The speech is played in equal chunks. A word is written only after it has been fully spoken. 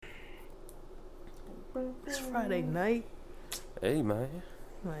It's Friday night. Hey, man.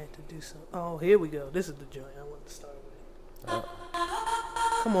 I have to do something. Oh, here we go. This is the joint I want to start with.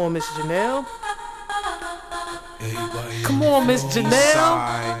 Come on, Miss Janelle. Come on, Miss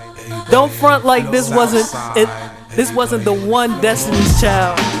Janelle. Don't front like this wasn't it. This wasn't the one Destiny's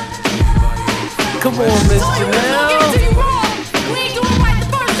Child. Come on, Miss Janelle.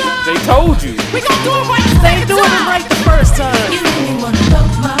 They told you. We gon' do it right. They ain't doing it right the first time. You made me wanna throw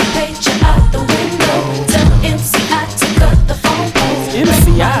my picture out the window. Tell MCI to cut the phone call.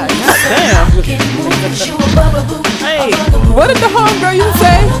 MCI, goddamn. Hey, What did the homegirl you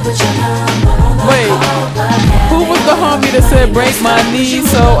say? Wait, who was the homie that said break my knees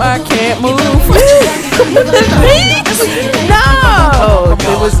so I can't move? No,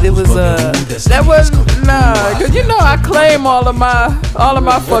 that was nah, cause you know I claim all of my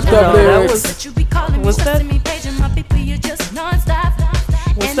fucked up lyrics. was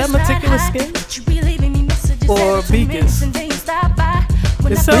that Meticulous Skin or Beacons?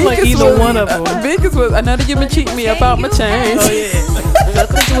 It sounds like either one of them. Beacons was, I know that you been cheating me about my chains. Oh yeah, I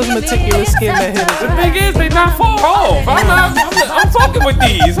think it was Meticulous Skin that hit The it. thing is, they not far off. I'm fucking with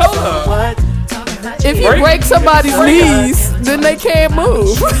these. Hold up. What? If you break somebody's knees, then they can't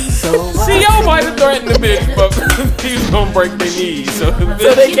move. CEO might have threatened the bitch, but he's gonna break their knees. So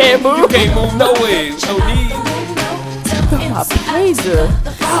they can't move? You can't move no way. No knees. My pager.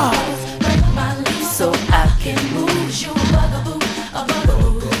 So I can move.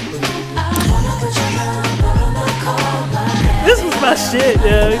 This was my shit,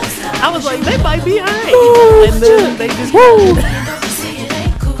 yo. I was like, they might be alright, and then they just. Come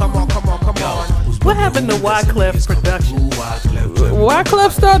on. What happened to Wyclef production?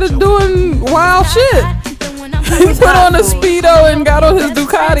 Wyclef started doing wild shit. He put on a Speedo and got on his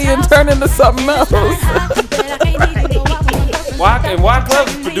Ducati and turned into something else.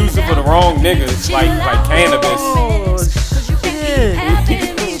 Wyclef's producing for the wrong niggas, like Cannabis. Oh shit!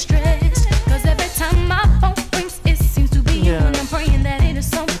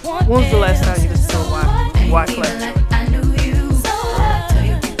 When was the last time you listened to Wyclef?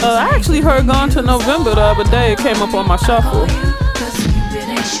 I actually heard Gone to November the other day. It came up on my shuffle.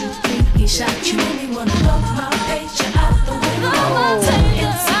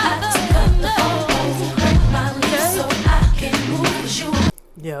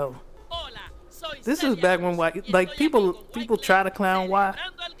 Yo, this is back when like people try to clown Y.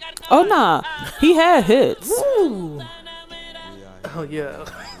 Oh nah, he had hits. Ooh. Oh yeah.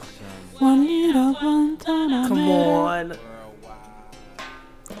 Come on.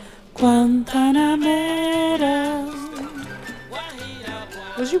 Guantanamera.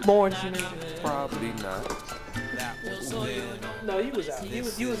 Was you born teenager? Probably not. No, you was out. You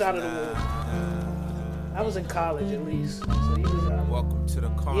was out of the womb. I was in college at least, so you was out. Welcome to the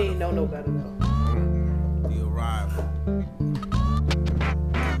You carnival. ain't know no better though. The arrival.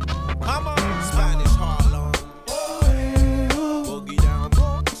 Come on, Spanish Harlem. Boogie down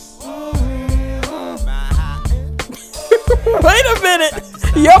Bronx. Manhattan. Wait a minute.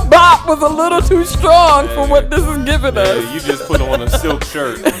 Your bop was a little too strong for what this is giving us. Yeah, you just put on a silk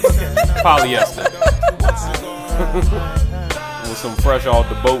shirt, polyester, with some fresh off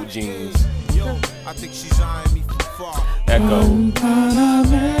the boat jeans. Yo, I think she's eyeing me from far. Echo.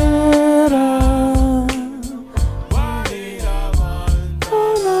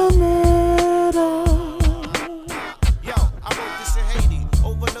 Yo, I wrote this in Haiti,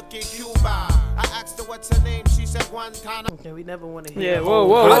 overlooking Cuba. I asked her what's her name, she said Guantanamo. Okay, we never want to hear. Yeah, the whoa, whole-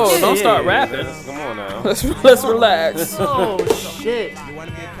 whoa. Yeah, Don't yeah, start yeah. rapping. Come on now. Let's relax. Oh shit! You wanna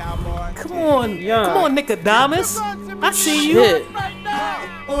be a cowboy? Come on, Yeah. come on, Nicodemus. I see you. Shit.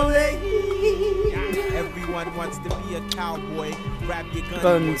 Everyone wants to be a cowboy. Grab your gun.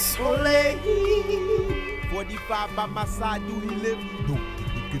 Guns. 45 by my side, do he live? No.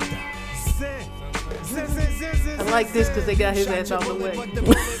 I like this because they got his ass out the way.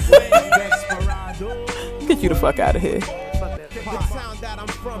 Get you the fuck out of here. Fuck that. The town that I'm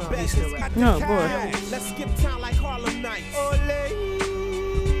from, best still has got Oh, the boy. cash. Let's skip town like Harlem Nights.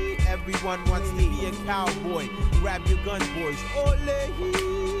 Everyone wants to be a cowboy. Grab your gun, boys.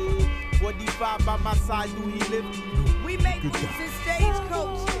 45 by my side, do he live? We make moves in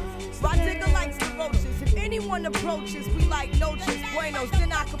stagecoaches. Rod digger likes the roaches. If anyone approaches, we like noches, buenos.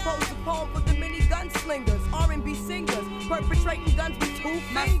 Then I compose a poem for the mini gunslingers, R&B singers, perpetrating guns with 2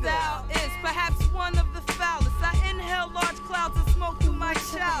 fingers. My style is perhaps one of the foulest. I inhale large clouds of smoke through my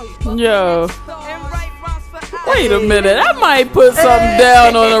shower. Yo. And write rhymes for hours. Wait a minute. I might put something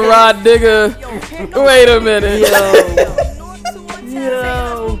down on a Rod Digger. Wait a minute. Yo.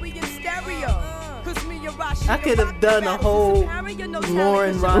 Yo. We in stereo. 'Cause me and Rod I could have done a whole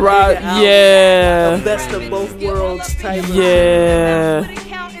Lauren Rod Right, album. yeah. A best of both worlds type of Yeah. What it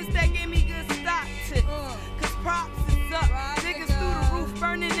count is that gave me good stock tip. Cause props is up. Niggas through the roof,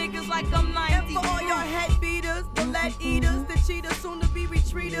 burning niggas like I'm 90. And for all your head beaters, the lead eaters, the cheaters, soon to be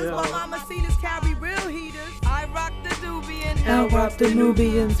retreaters. Yeah. While Mama Cena's carry real heaters. I rock the doobie and L rock the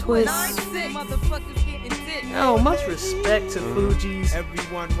Nubian twist. 9-6. Motherfuckers getting dick. Oh, much respect to Fugees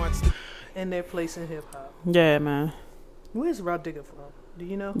Everyone wants to. and their place in hip hop. Yeah, man. Where's Rod Digger from? Do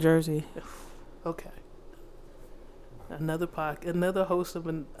you know? Jersey. Okay. Another host of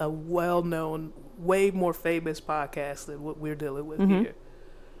a well-known, way more famous podcast than what we're dealing with here,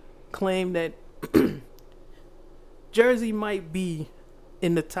 claimed that Jersey might be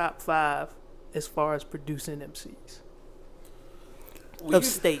in the top 5 as far as producing MCs of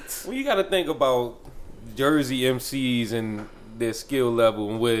states. Well, you got to think about Jersey MCs and their skill level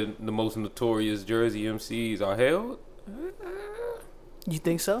and where the most notorious Jersey MCs are held. You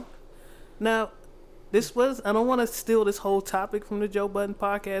think so? Now, I don't want to steal this whole topic from the Joe Budden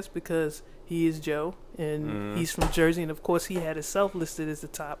podcast because he is Joe and he's from Jersey, and of course he had himself listed as the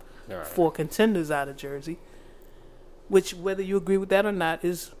top 4 contenders out of Jersey, which whether you agree with that or not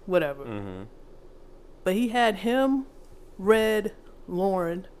is whatever. But he had him, Red,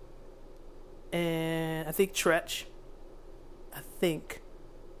 Lauren, and I think Tretch.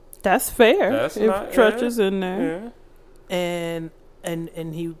 That's fair. That's if not- Tretch yeah. is in there. Yeah.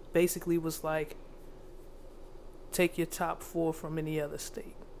 And he basically was like, take your top 4 from any other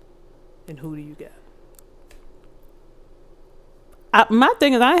state, and who do you got? My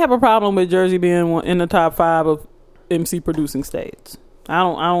thing is, I have a problem with Jersey being in the top 5 of MC producing states. I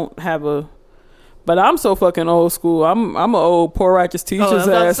don't have a, but I'm so fucking old school. I'm an old poor righteous teacher's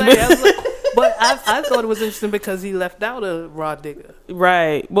ass. But I thought it was interesting because he left out a Rod Digger.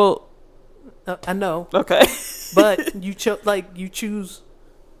 Right. Well, I know, okay. but you choose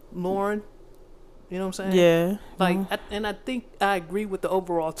Lauren. You know what I'm saying? Yeah. Like, I think I agree with the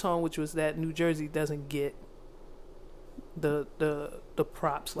overall tone, which was that New Jersey doesn't get the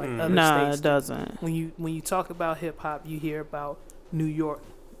props like other Nah, states it do. doesn't. When you talk about hip hop, you hear about New York,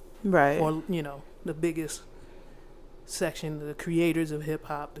 Right. or the biggest section, the creators of hip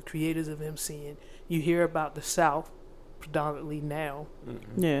hop, the creators of MCing. You hear about the South predominantly now.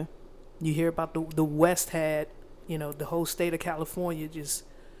 Yeah. You hear about the West had, the whole state of California just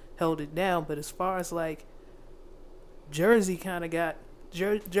held it down. But as far as like Jersey, kind of got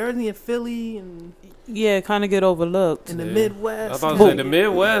Jersey and Philly and kind of get overlooked. in the Midwest. I was about to say the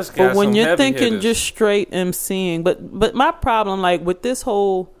Midwest got But when some you're heavy thinking hitters. just straight MCing, but my problem, like with this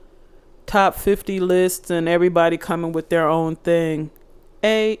whole top 50 lists and everybody coming with their own thing,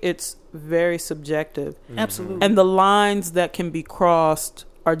 it's very subjective. Absolutely. And the lines that can be crossed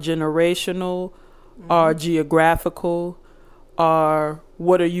are generational, are geographical, are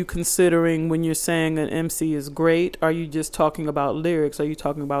what are you considering when you're saying an MC is great? Are you just talking about lyrics? Are you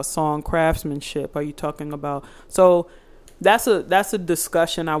talking about song craftsmanship? Are you talking about... So that's a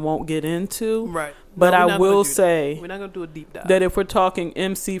discussion I won't get into. Right. But No, we're I not will gonna do that. say we're not going to do a deep dive. that if we're talking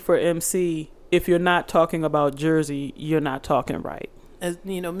MC for MC, if you're not talking about Jersey, you're not talking right. As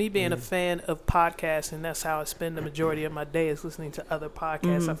me being a fan of podcasts, and that's how I spend the majority of my day is listening to other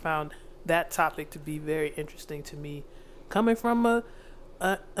podcasts. I found that topic to be very interesting to me, coming from a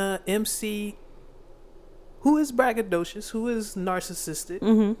MC who is braggadocious, who is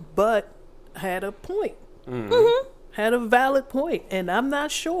narcissistic, but had a point, had a valid point, and I'm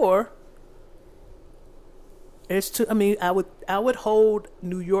not sure. I would hold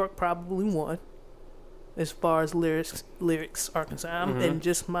New York probably one. As far as lyrics are concerned, and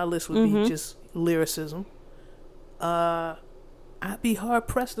just my list would be just lyricism. I'd be hard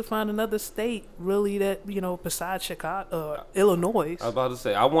pressed to find another state really that besides Chicago, Illinois. I was about to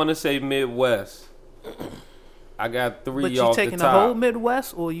say, I want to say Midwest. I got 3 But you off the taking the top. whole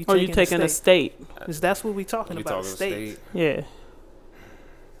Midwest, or you taking a state. Because that's what we talking You about. talking States. state? Yeah.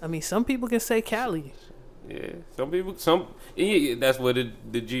 I mean, some people can say Cali, Yeah, that's where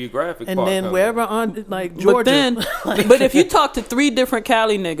the geographic and part then comes wherever in. on like Georgia. But if you talk to 3 different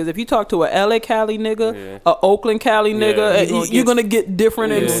Cali niggas, if you talk to a LA Cali nigga, a Oakland Cali nigga, you're gonna get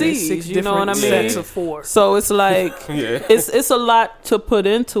different MCs. 6 You know what I different mean? Sets of 4. So it's like Yeah. it's a lot to put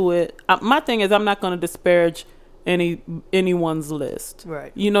into it. My thing is, I'm not gonna disparage anyone's list.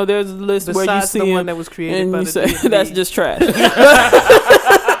 Right. There's a list where you Besides see the one him that was created and by you the say DMV. that's just trash.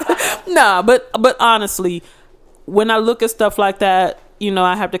 Nah, but honestly, when I look at stuff like that,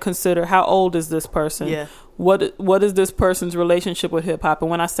 I have to consider how old is this person? Yeah. What is this person's relationship with hip hop?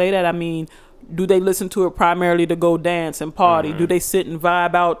 And when I say that, I mean Do they listen to it primarily to go dance and party? Do they sit and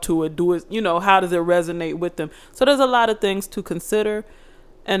vibe out to it? Do it, how does it resonate with them? So there's a lot of things to consider.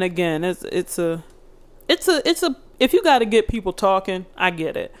 And again, it's a if you got to get people talking, I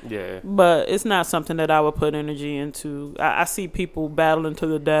get it. Yeah. But it's not something that I would put energy into. I see people battling to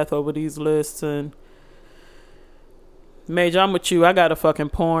the death over these lists, and Major, I'm with you. I got a fucking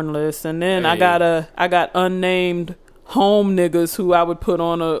porn list, and then I got unnamed home niggas who I would put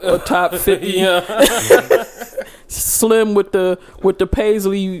on a top 50. Slim with the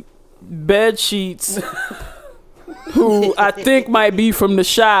paisley bed sheets, who I think might be from the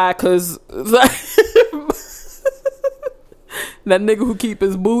Shy, cause that nigga who keep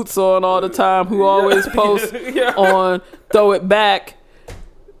his boots on all the time, who always posts on Throw It Back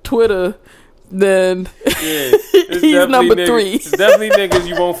Twitter. Then he's number 3. It's definitely niggas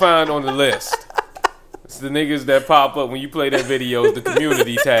you won't find on the list. It's the niggas that pop up when you play that video. The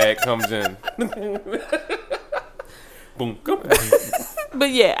community tag comes in. Boom. But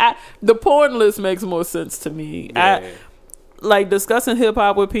yeah, the porn list makes more sense to me. Yeah. I like discussing hip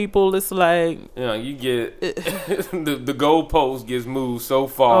hop with people. It's like, you get the goalpost gets moved so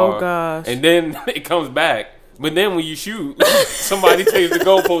far. Oh gosh! And then it comes back. But then when you shoot, somebody takes the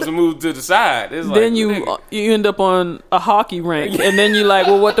goalpost and moves to the side. It's then like, you end up on a hockey rink, and then you're like,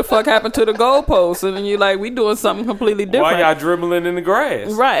 well, what the fuck happened to the goalpost? And then you're like, we doing something completely different. Why y'all dribbling in the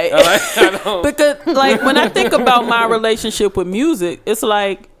grass? Right. I don't. Because like when I think about my relationship with music, it's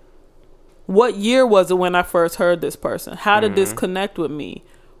like, what year was it when I first heard this person? How did this connect with me?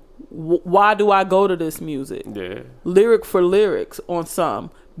 Why do I go to this music? Yeah. Lyric for lyrics on some.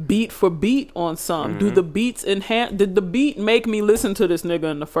 Beat for beat on some. Do the beats enhance? Did the beat make me listen to this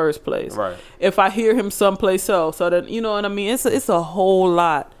nigga in the first place? Right. If I hear him someplace else, so that, you know what I mean. It's a whole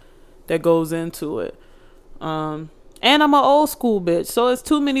lot that goes into it. And I'm an old school bitch, so it's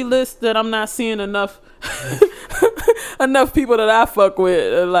too many lists that I'm not seeing enough people that I fuck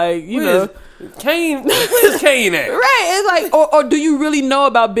with. Like, Kane, where's Kane at? Right. It's like, or do you really know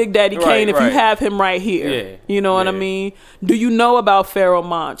about Big Daddy Kane if you have him right here? Yeah. You know what I mean? Do you know about Pharoah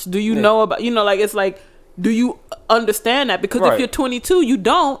Monch? Do you know about, it's like, do you understand that? Because if you're 22, you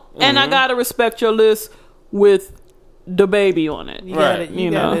don't. And I gotta respect your list with the baby on it. You gotta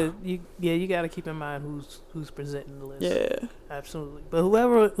keep in mind who's presenting the list. Yeah. Absolutely. But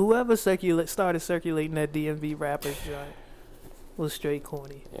whoever started circulating that DMV rappers joint was straight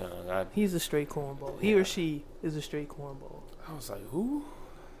corny. Yeah, he's a straight cornball. He or she is a straight cornball. I was like, who?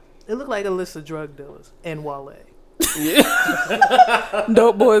 It looked like a list of drug dealers and Wale.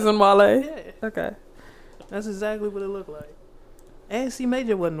 Dope Boys and Wale? Yeah. Okay. That's exactly what it looked like. And C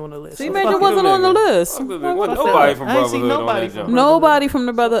Major wasn't on the list. C Major wasn't on the list. Nobody from Brotherhood on that jump. Nobody from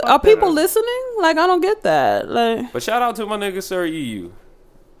the Brotherhood. Are people listening? Like, I don't get that. Like, but shout out to my nigga Sir EU.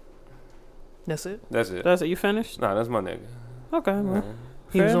 That's it? That's it. That's it? You finished? Nah, that's my nigga. Okay. Well,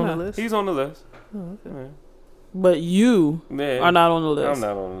 he was on the list? He's on the list. Oh, okay. Yeah. But you are not on the list. I'm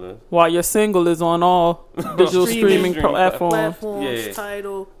not on the list. While your single is on all digital streaming platforms.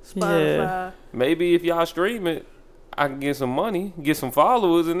 Tidal, Spotify. Yeah. Maybe if y'all stream it, I can get some money, get some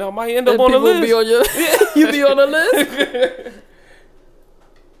followers, and I might end up on the list. Be on you be on the list?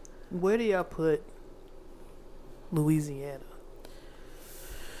 Where do y'all put Louisiana?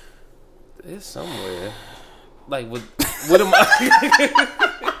 It's somewhere. Like, what am I?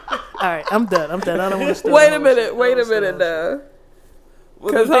 All right, I'm done. I don't want to start. Wait a minute now.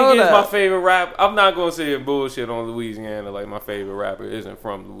 Well, the thing is, my favorite rap, I'm not going to say bullshit on Louisiana. Like, my favorite rapper isn't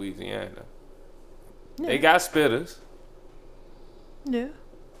from Louisiana. Yeah. They got spitters. Yeah.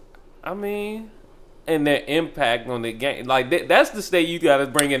 I mean, and their impact on the game. Like, that's the state you got to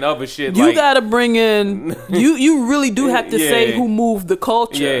bring in other shit. You got to bring in, you really do have to say who moved the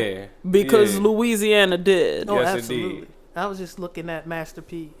culture. Yeah. Because Louisiana did. Oh, yes, absolutely. It did. I was just looking at Master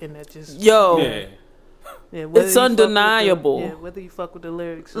P and that just... Yeah. It's undeniable. Whether you fuck with the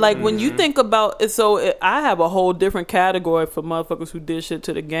lyrics. Like, when you think about it, I have a whole different category for motherfuckers who did shit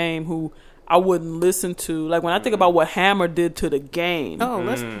to the game who I wouldn't listen to. Like, when I think about what Hammer did to the game. Oh,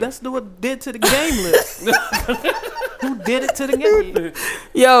 let's do what did to the game list. Who did it to the game?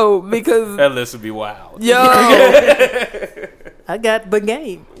 Yo, because... That list would be wild. Yo. I got the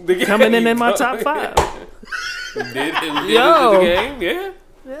game coming in my top 5. Did it to the game? Yeah.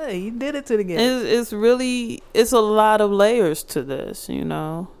 Yeah, he did it to the game. It's really, it's a lot of layers to this,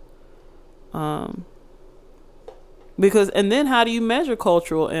 because, and then how do you measure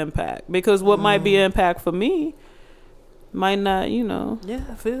cultural impact? Because what might be impact for me might not, Yeah,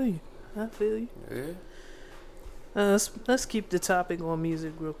 I feel you. Yeah. Let's keep the topic on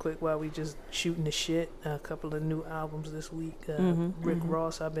music real quick while we just shooting the shit. A couple of new albums this week. Rick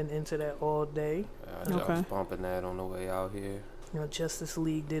Ross, I've been into that all day. I was bumping that on the way out here. Justice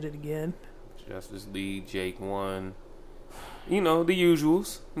League did it again. Justice League, Jake won. The usual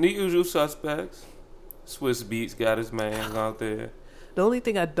suspects. Swiss Beats got his man out there. The only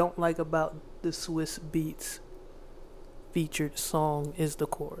thing I don't like about the Swiss Beats featured song is the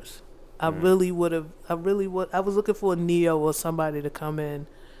chorus. I was looking for a Neo or somebody to come in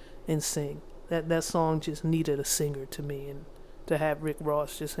and sing. That song just needed a singer to me, and to have Rick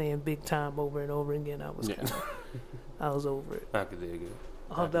Ross just saying "big time" over and over again, I was over it. I could dig it.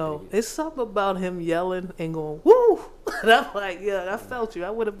 Although it's something about him yelling and going "woo," and I'm like, yeah, I felt you.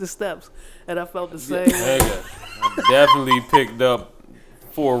 I went up the steps and I felt the same. I definitely picked up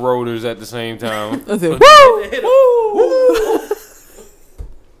 4 rotors at the same time. I said, woo!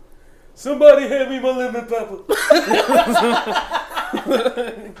 Somebody hand me my lemon pepper.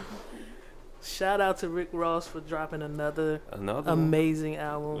 Shout out to Rick Ross for dropping another amazing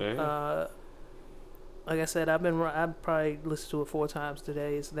album. Yeah. Like I said, I've probably listened to it 4 times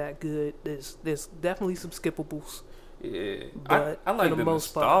today. It's that good. There's definitely some skippables. Yeah, but I like the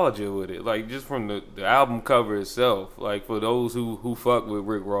nostalgia with it. Like just from the album cover itself. Like for those who fuck with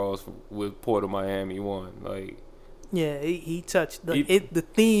Rick Ross with Port of Miami 1. Like. Yeah, he touched the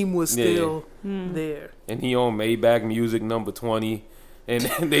theme was still there, and he on Maybach Music number 20, and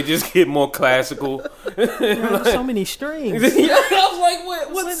they just get more classical. Like, so many strings. I was like,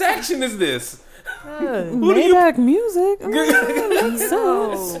 what section is this? Maybach Music. Makes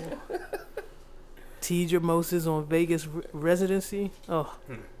sense. Tidra Moses on Vegas residency. Oh,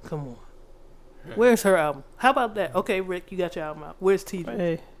 come on. Where's her album? How about that? Okay, Rick, you got your album out. Where's Tidra?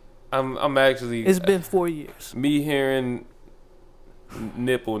 Hey. I'm actually. It's been 4 years. Me hearing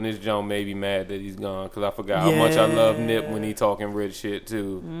Nip on this joint made me mad that he's gone because I forgot how much I love Nip when he talking rich shit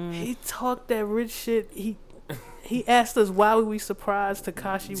too. He talked that rich shit. He asked us why were we surprised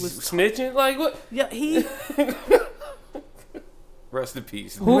Tekashi was snitching. Like what? Yeah, he. Rest in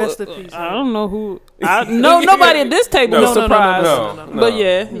peace. Rest in peace. I don't know who. Nobody at this table was surprised. No. But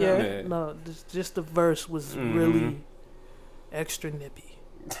yeah. No, just the verse was really extra nippy.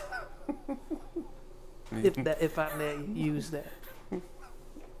 if I may use that,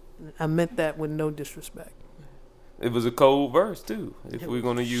 I meant that with no disrespect. It was a cold verse too. If we're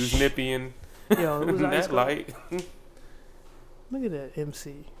gonna use nippy and it was that light. Look at that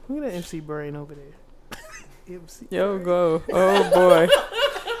MC. Look at that MC brain over there. MC. Yo, go. Oh boy.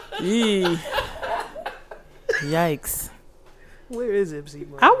 Yee. Yikes. Where is MC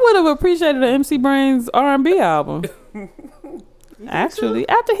Brain? I would have appreciated the MC Brain's R&B album. Actually,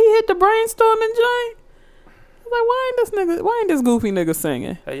 after he hit the brainstorming joint, I was like, why ain't this goofy nigga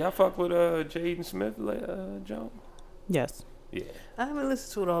singing? Hey, y'all fuck with Jaden Smith Jones? Yes. Yeah. I haven't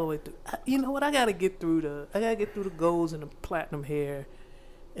listened to it all the way through. You know what? I gotta get through the golds and the platinum hair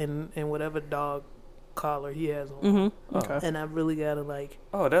and whatever dog collar he has on. Mm-hmm. Okay. And I really gotta like.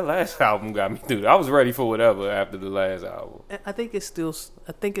 Oh, that last album got me through. I was ready for whatever after the last album. I think it's still.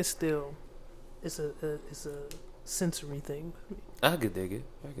 It's a sensory thing. I could dig it.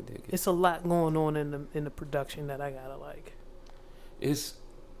 It's a lot going on in the production that I gotta like. It's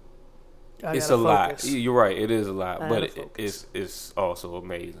a lot. You're right. It is a lot, but it's also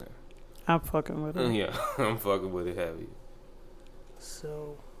amazing. I'm fucking with it. Yeah, I'm fucking with it heavy.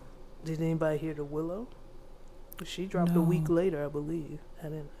 So, did anybody hear the Willow? She dropped a week later, I believe. I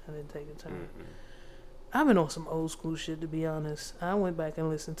didn't take the time. Mm-hmm. I've been on some old school shit, to be honest. I went back and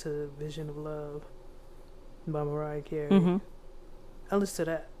listened to Vision of Love by Mariah Carey. Mm-hmm. I listened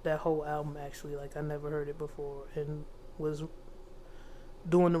to that whole album actually, like I never heard it before, and was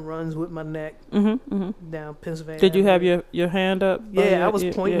doing the runs with my neck down Pennsylvania. Did you have your hand up? Yeah, I was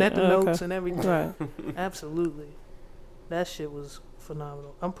pointing at the notes and everything. Right. Absolutely. That shit was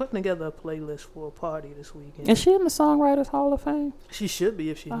phenomenal. I'm putting together a playlist for a party this weekend. Is she in the Songwriters Hall of Fame? She should be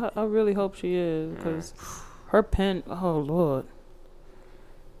if she. I really hope she is, because her pen. Oh Lord.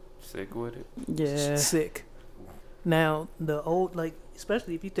 Sick with it. Yeah. Sick. Now the old, like,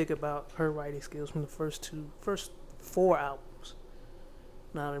 especially if you think about her writing skills from the first 4 albums.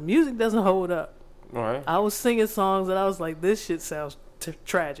 Now the music doesn't hold up. All right. I was singing songs that I was like, this shit sounds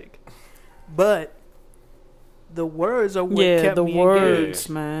tragic, but the words are what kept me engaged. Yeah, the words,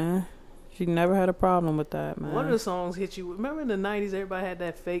 man. She never had a problem with that, man. One of the songs hit you. Remember in the 90s, everybody had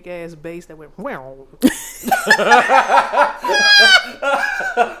that fake ass bass that went.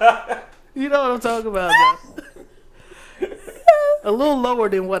 You know what I'm talking about, though. A little lower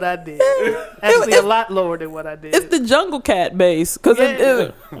than what I did. Actually, a lot lower than what I did. It's the Jungle Cat bass because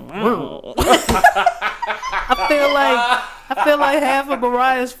I feel like half of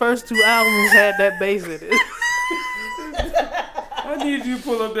Mariah's first 2 albums had that bass in it. I need you to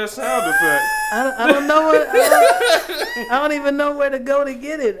pull up that sound effect. I don't know what. I don't even know where to go to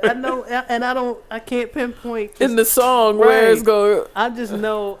get it. I know, and I can't pinpoint in the song where it's going. I just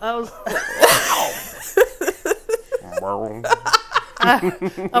know I was.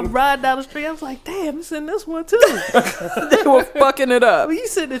 I'm riding down the street. I was like, "Damn, it's in this one too." They were fucking it up. When you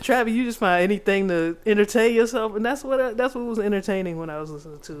sit in the traffic, you just find anything to entertain yourself, and that's what was entertaining when I was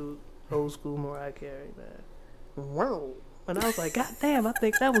listening to old school Mariah Carey, man. Wow. And I was like, God damn, I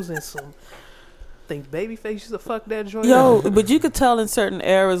think that was in some. I think Babyface used to fuck that joint. Yo, but you could tell in certain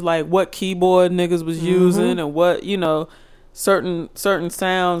eras, like what keyboard niggas was using and what, certain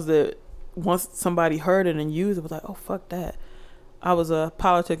sounds that once somebody heard it and used it, was like, oh, fuck that. I was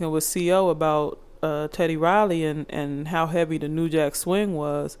politicking with CO about Teddy Riley and how heavy the New Jack Swing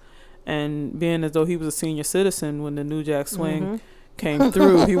was, and being as though he was a senior citizen when the New Jack Swing came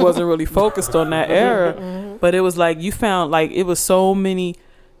through. He wasn't really focused on that era, but it was like you found like it was so many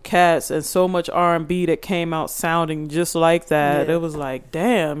cats and so much R&B that came out sounding just like that. It was like,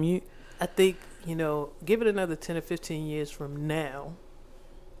 damn, I think, give it another 10 or 15 years from now,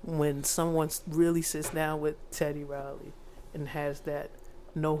 when someone really sits down with Teddy Riley and has that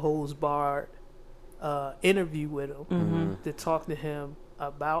no holds barred interview with him to talk to him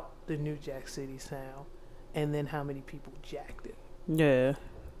about the New Jack City sound and then how many people jacked it. Yeah.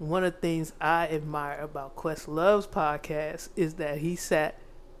 One of the things I admire about Questlove's podcast is that he sat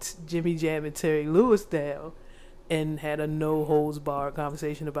Jimmy Jam and Terry Lewis down and had a no holds barred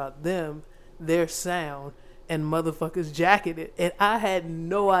conversation about them, their sound, and motherfuckers jacking it. And I had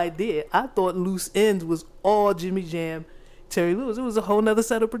no idea. I thought Loose Ends was all Jimmy Jam, Terry Lewis. It was a whole nother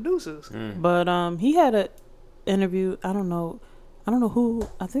set of producers. But he had an interview. I don't know who.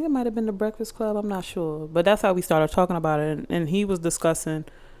 I think it might have been the Breakfast Club. I'm not sure. But that's how we started talking about it. And he was discussing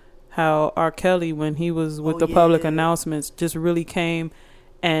how R. Kelly, when he was with the public announcements, just really came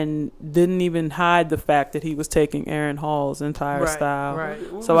and didn't even hide the fact that he was taking Aaron Hall's entire style.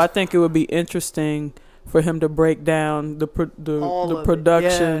 Right. So I think it would be interesting for him to break down the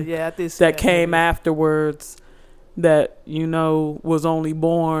production that came afterwards that, was only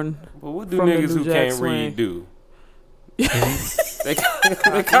born But what do niggas who can't read do? They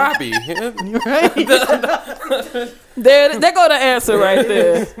copy. Right? There go the answer right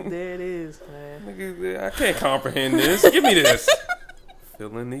there. There it is, man. Nigga, I can't comprehend this. Give me this.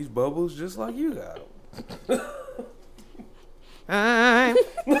 Filling these bubbles just like you got them.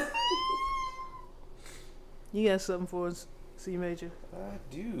 You got something for us, C Major? I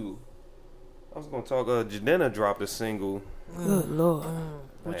do. I was gonna talk. Jadena dropped a single. Good Lord.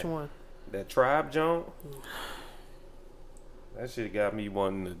 Which one? That Tribe joint. That shit got me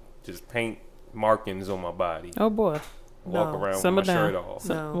wanting to just paint markings on my body. Oh boy. Walk around with my shirt off.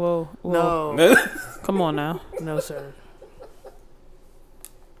 No. Whoa. Come on now. No, sir.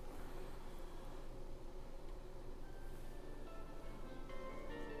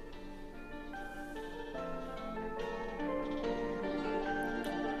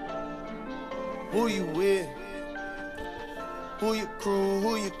 Who you with? Who your crew?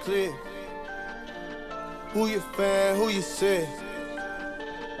 Who your clique? Who your fan? Who you sick?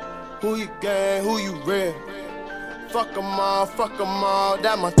 Who you gang? Who you rip? Fuck 'em all,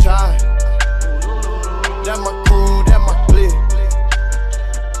 that my tribe. That my crew, that my clique.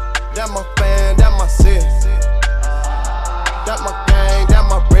 That my fan, that my sis. That my gang, that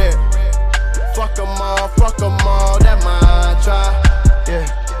my rip. Fuck 'em all, that my tribe. Yeah,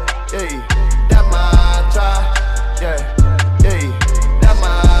 yeah. That my tribe. Yeah, yeah. That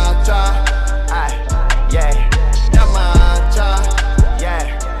my tribe. Aye, yeah. That my tribe.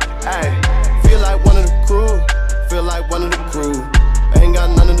 Yeah, ayy. Feel like one of the crew. Feel like one of the crew. Ain't got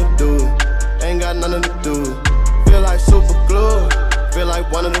nothing to do. Feel like super glue. Feel like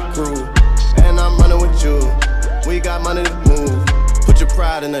one of the crew. And I'm running with you. We got money to move. Put your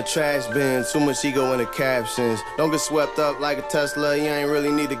pride in the trash bin. Too much ego in the captions. Don't get swept up like a Tesla. You ain't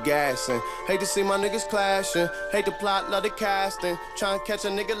really need the gassing. Hate to see my niggas clashing. Hate the plot, love the casting. Tryna catch a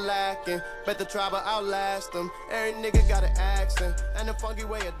nigga lacking. Bet the tribe will outlast them. Every nigga got an accent. And a funky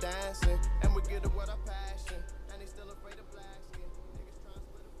way of dancing. And we get the word of passion. And they still afraid of black skin. Niggas tryna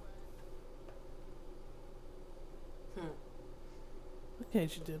split a fraction. Okay,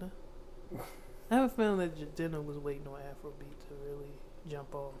 Jadena. I have a feeling that Jadena was waiting on Afrobeat to really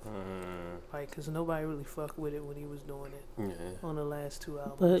jump off. Like, because nobody really fucked with it when he was doing it on the last 2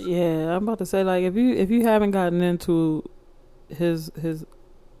 albums. But yeah, I'm about to say, like, if you haven't gotten into his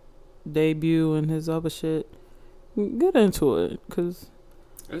debut and his other shit, get into it, cause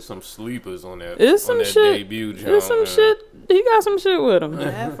there's some sleepers on that. It's some shit. Debut, John, there's some shit. He got some shit with him. The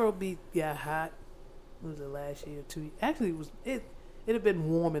Afrobeat got hot. Was it last year or 2 years? Actually, it had been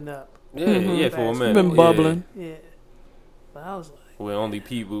warming up. Yeah, Mm-hmm. yeah, for a minute. It's been bubbling. Yeah. But I was like, where only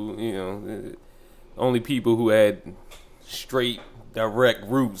people, only people who had straight, direct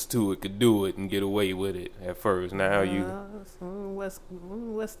roots to it could do it and get away with it at first. Now some West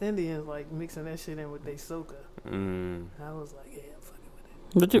Indians like mixing that shit in with their soca. I was like, yeah, I'm fucking with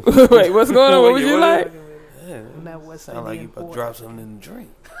it. But you, wait, what's going on? What was you like? Yeah, I'm not West sound like you about to drop something in the drink.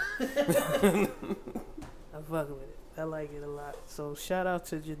 I'm fucking with it. I like it a lot. So shout out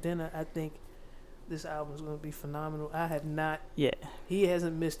to Jadena. I think this album is going to be phenomenal. I have not. Yeah. He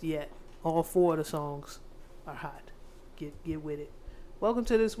hasn't missed yet. All 4 of the songs are hot. Get with it. Welcome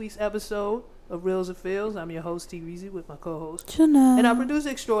to this week's episode of Reels and Feels. I'm your host, T. Reezy, with my co-host. Janelle. And our producer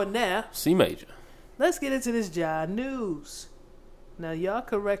extraordinaire. C Major. Let's get into this Jai news. Now, y'all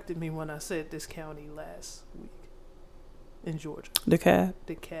corrected me when I said this county last week in Georgia. DeKalb.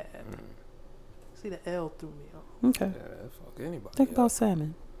 See, the L threw me off. Okay. Yeah, fuck anybody. Think about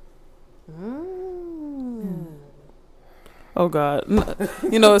salmon. Oh God.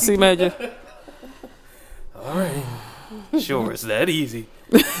 You know what, C Major? All right. Sure, it's that easy.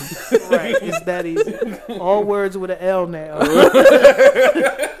 Right, it's that easy. All words with an L now. With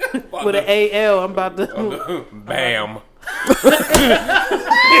an AL, I'm about to. Bam.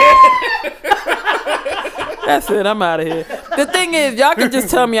 That's it. I'm out of here. The thing is, y'all can just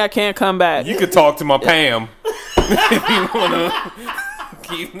tell me I can't come back. You could talk to my Pam if you wanna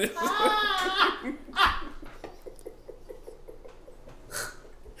keep this.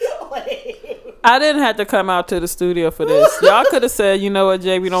 I didn't have to come out to the studio for this. Y'all could have said, you know what,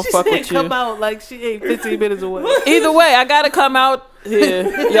 Jay, we don't fuck with you. Come out like she ain't 15 minutes away. Either way, I gotta come out here.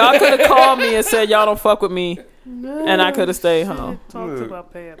 Y'all could have called me and said y'all don't fuck with me, and I could have stayed home. Talk to my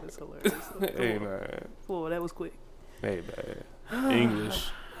Pam. It's hilarious. Hey man. Whoa, that was quick. Hey man. English.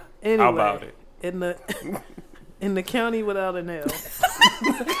 Anyway, How about it? In the county without an L,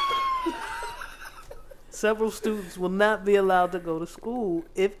 several students will not be allowed to go to school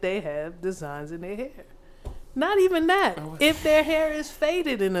if they have designs in their hair. Not even that. If their hair is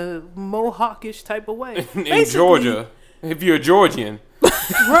faded in a mohawkish type of way. In Georgia, if you're a Georgian,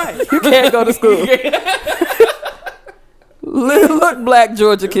 right? You can't go to school. Look, black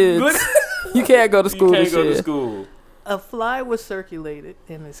Georgia kids. You can't go to school. You can't go to school. A flyer was circulated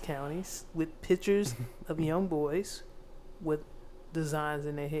in this county with pictures of young boys with designs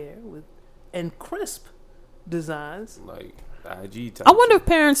in their hair and crisp designs. Like IG type. I wonder if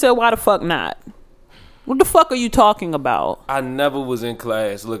parents said, why the fuck not? What the fuck are you talking about? I never was in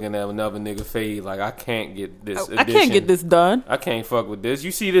class looking at another nigga fade like I can't get this I can't get this done. I can't fuck with this. You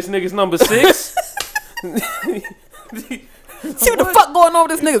see this nigga's number 6? See what the fuck going on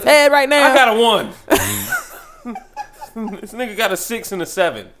with this nigga's head right now? I got a 1. This nigga got a 6 and a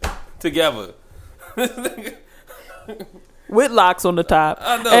 7 together. With locks on the top.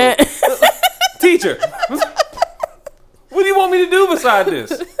 I know. Teacher, what do you want me to do beside this?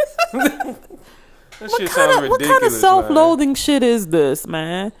 That shit sounds ridiculous. What kind of self-loathing shit is this,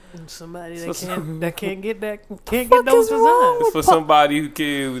 man? Somebody that can't get those is wrong designs. It's for somebody who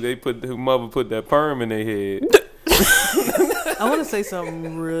mother put that perm in their head. I want to say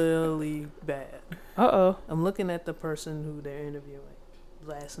something really bad. Uh-oh. I'm looking at the person who they're interviewing,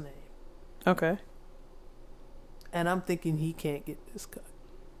 last name, Okay. and I'm thinking he can't get this cut,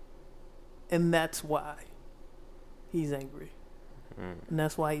 and that's why he's angry, and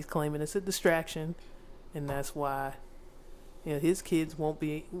that's why he's claiming it's a distraction, and that's why his kids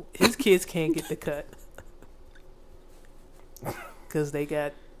can't get the cut because they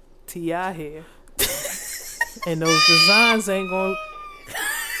got T.I. hair, and those designs ain't gonna.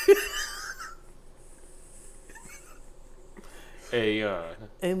 Hey,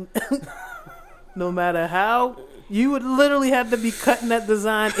 And no matter how, you would literally have to be cutting that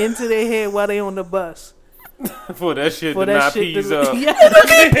design into their head while they on the bus. for that shit For to that not shit peas to, up. yeah.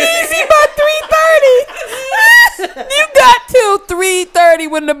 Easy by 3:30. You got till 3:30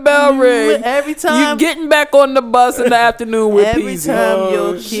 when the bell rings. Every You time, getting back on the bus in the afternoon with every Peasy. time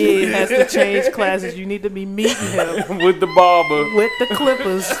your kid has to change classes, you need to be meeting him With the barber. with the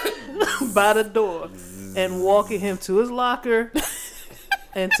clippers by the door and walking him to his locker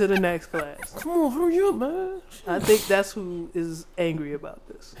and to the next class. Come on, hurry up, man. I think that's who is angry about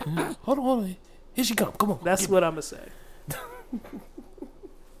this. Hold on. Here she come. Come on. That's what I'm going to say.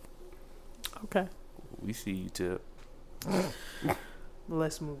 Okay. We see you, Tip.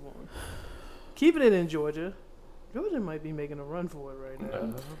 Let's move on. Keeping it in Georgia, Georgia might be making a run for it right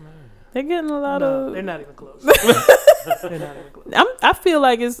now. They're getting a lot of. They're not even close. They're not even close. I feel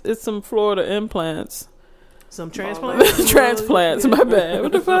like it's some Florida implants. Some transplants. Transplants. My bad.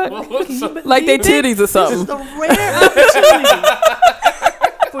 What the fuck? Like they titties or something. This is a rare opportunity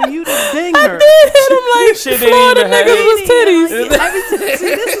for you to ding her. I'm like, Shit Florida ain't even niggas was titties. See,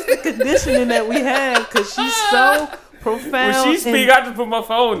 this is the conditioning that we have because she's so profound. When she speak, I just put my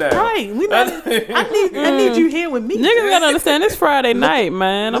phone down. Right. I need you here with me. Niggas gotta understand it's Friday night,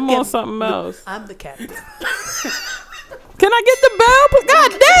 man. I'm on something else. I'm the captain. Can I get the bell?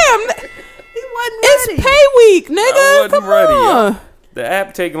 God damn. He wasn't It's ready. pay week, nigga. I wasn't Come ready. on. The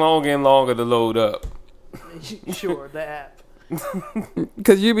app take longer and longer to load up. Sure, the app.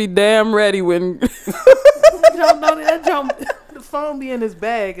 Cause you be damn ready when The phone be in his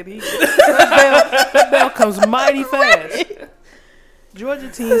bag and that bell comes mighty fast. Georgia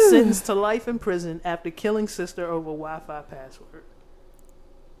teen sentenced to life in prison after killing sister over Wi-Fi password.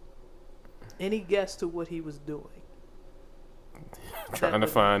 Any guess to what he was doing? Trying to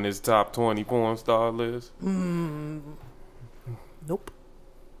find his top 20 porn star list. Nope.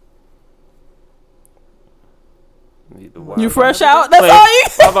 you fresh out. That's all you.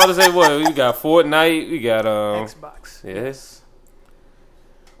 I was about to say, what? We got Fortnite. We got Xbox. Yes.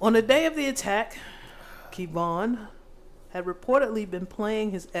 On the day of the attack, Kevon had reportedly been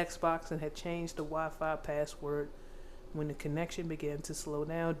playing his Xbox and had changed the Wi-Fi password when the connection began to slow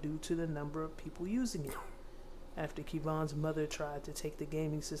down due to the number of people using it. After Kevon's mother tried to take the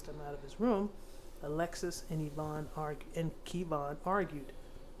gaming system out of his room, Alexis and Kevon argued.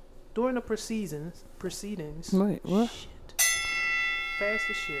 During the proceedings, Wait, what? Shit. Fast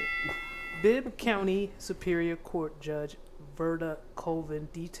as shit. Bibb County Superior Court Judge Verda Colvin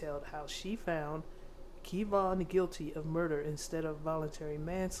detailed how she found Kevon guilty of murder instead of voluntary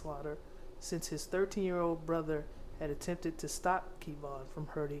manslaughter, since his 13-year-old brother had attempted to stop Kevon from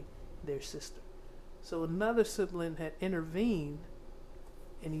hurting their sister. So another sibling had intervened,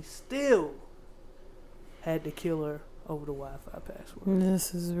 and he still had to kill her over the Wi-Fi password.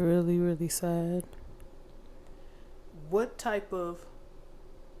 This is really, really sad. What type of...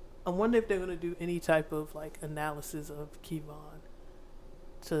 I wonder if they're going to do any type of like analysis of Kevon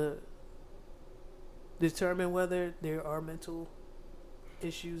to determine whether there are mental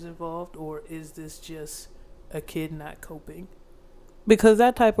issues involved, or is this just a kid not coping? Because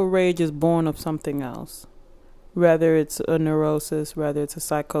that type of rage is born of something else. Whether it's a neurosis, whether it's a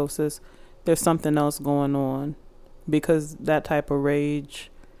psychosis, there's something else going on. Because that type of rage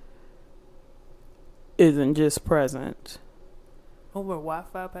isn't just present. Over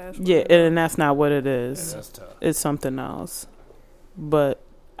Wi-Fi password? Yeah, and that's not what it is. Yeah, that's tough. It's something else. But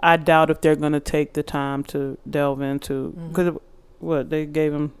I doubt if they're going to take the time to delve into... Because what, they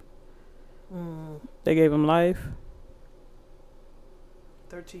gave him... They gave him life?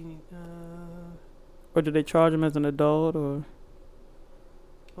 13... Or did they charge him as an adult, or...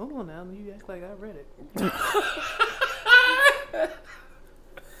 Hold on now, you act like I read it.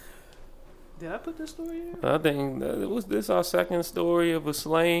 Did I put this story in? I think was this our second story of a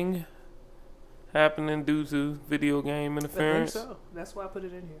slaying happening due to video game interference? I think so. That's why I put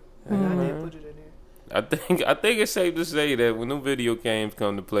it in here. I did put it in here. I think it's safe to say that when them video games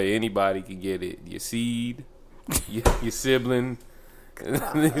come to play, anybody can get it. Your seed, your sibling,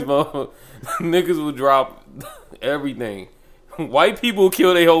 these niggas will drop everything. White people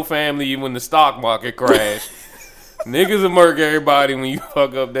kill their whole family when the stock market crash. Niggas will murder everybody when you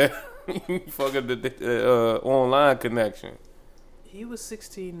fuck up that. You fuck up the online connection. He was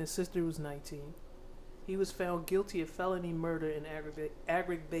 16. His sister was 19. He was found guilty of felony murder and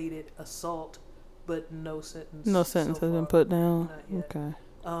aggravated assault, but no sentence. No sentence has been put down. Okay.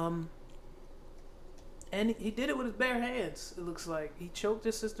 And he did it with his bare hands. It looks like he choked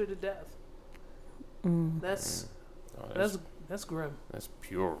his sister to death. That's grim. That's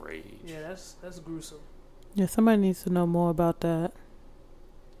pure rage. Yeah, that's gruesome. Yeah, somebody needs to know more about that.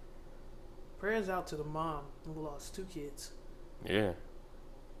 Prayers out to the mom who lost 2 kids. Yeah.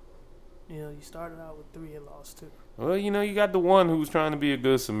 You know, you started out with 3 and lost 2. Well, you know, you got the one who's trying to be a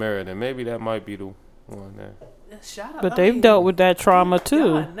good Samaritan. Maybe that might be the one there. Shout out. But they've dealt with that trauma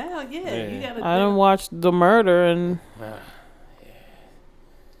too. God, now, yeah. You gotta I done watched the murder and.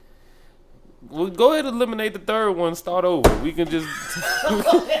 Well, go ahead and eliminate the third one. Start over. We can just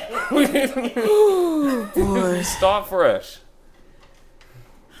start fresh.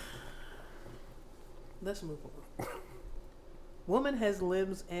 Let's move on. Woman has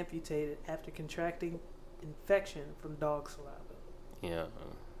limbs amputated after contracting infection from dog saliva. Yeah.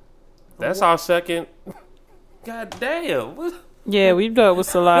 That's our second. God damn. What? Yeah, we've dealt with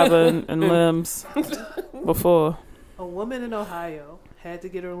saliva and limbs before. A woman in Ohio had to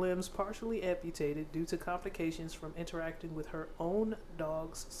get her limbs partially amputated due to complications from interacting with her own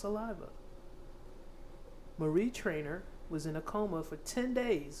dog's saliva. Marie Trainer was in a coma for 10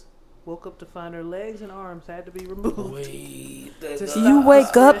 days. Woke up to find her legs and arms had to be removed. Wait, You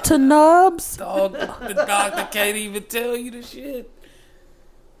wake up to nubs? the doctor can't even tell you the shit.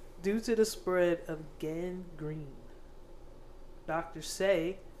 Due to the spread of gangrene. Doctors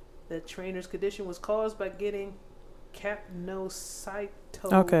say that Trainer's condition was caused by getting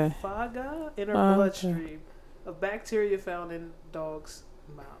capnocytophaga in her bloodstream, a bacteria found in dogs'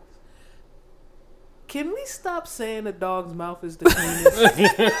 mouths. Can we stop saying a dog's mouth is the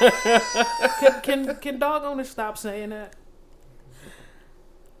cleanest? Can dog owners stop saying that?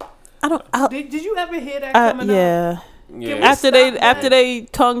 Did you ever hear that coming out? Yeah. Yeah. After they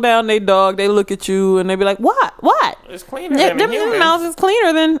tongue down their dog, they look at you and they be like, "What? It's cleaner than a human. Their mouth is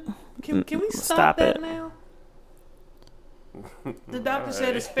cleaner than." Can we stop that it now? The doctor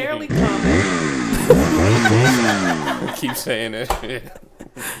said it's fairly common. Keep saying that shit.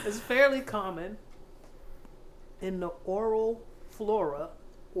 It's fairly common in the oral flora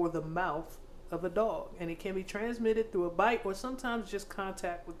or the mouth of a dog, and it can be transmitted through a bite or sometimes just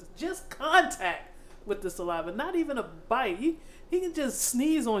contact with the saliva. Not even a bite. He can just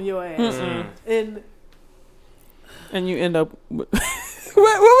sneeze on your ass, and you end up with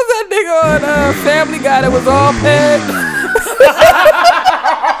what was that nigga on Family Guy that was all pegged?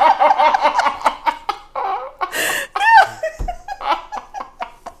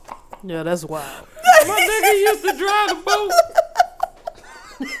 Yeah, that's wild. My nigga used to drive the boat.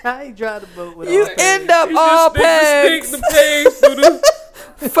 I ain't drive the boat with You all end pegs. up all pegs. The pegs through the...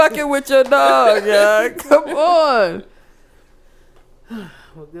 Fucking with your dog, yeah. Come on.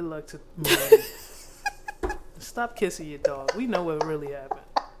 Well, good luck to Marie. Stop kissing your dog. We know what really happened.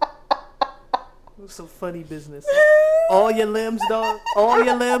 It was some funny business. All your limbs, dog. All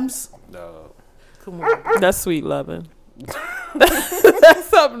your limbs. No. Come on, bro. That's sweet loving. That's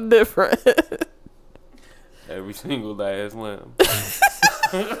something different. Every single last limb.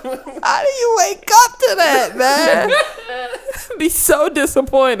 How do you wake up to that, man? Be so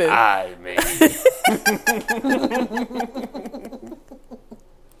disappointed. I mean.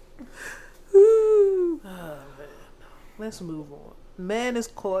 Oh, man. Let's move on. Man is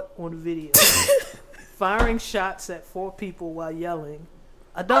caught on video firing shots at 4 people while yelling,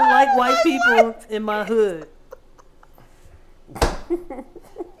 "I don't like white people in my hood."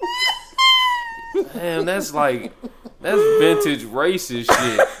 Damn, that's vintage racist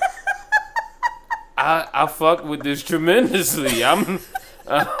shit. I fuck with this tremendously. I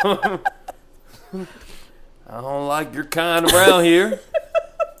don't like your kind around here.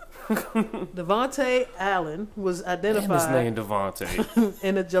 Devontae Allen was Damn, his identified name Devontae.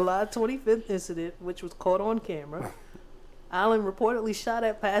 in a July 25th incident, which was caught on camera. Allen reportedly shot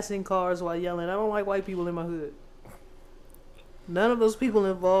at passing cars while yelling, "I don't like white people in my hood." None of those people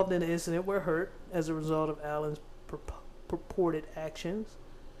involved in the incident were hurt as a result of Allen's purported actions.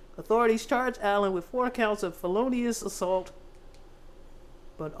 Authorities charged Allen with 4 counts of felonious assault,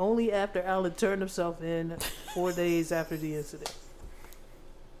 but only after Allen turned himself in 4 days after the incident.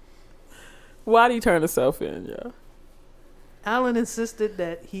 Why'd he turn himself in, yo? Allen insisted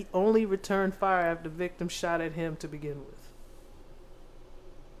that he only returned fire after the victim shot at him to begin with.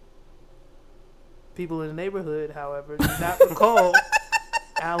 People in the neighborhood, however, do not recall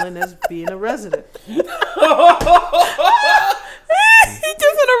Allen as being a resident. He just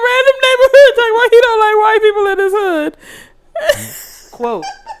in a random neighborhood talking about he don't like white people in his hood. Quote,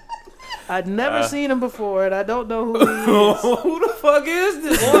 "I'd never seen him before, and I don't know who he is Who the fuck is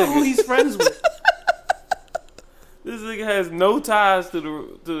this? or who he's friends with." This nigga has no ties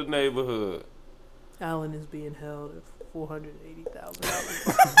to the neighborhood. Allen is being held at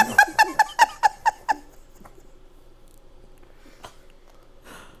 $480,000.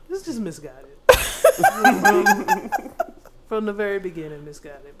 This is just misguided. From the very beginning,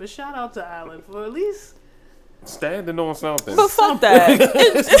 misguided. But shout out to Allen for at least Standing on something. But fuck that.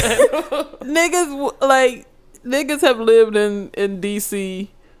 Niggas have lived in DC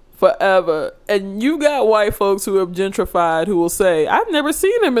forever, and you got white folks who have gentrified who will say, "I've never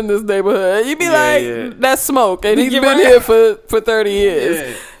seen him in this neighborhood." You be that's smoke, and he's been here for 30 years.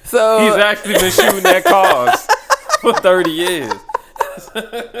 Yeah. So He's actually been shooting at cars for 30 years.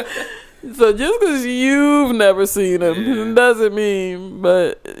 So just because you've never seen him doesn't mean,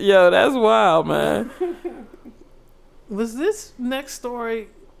 but yo, that's wild, man. Was this next story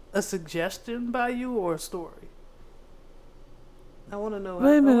a suggestion by you or a story? I want to know.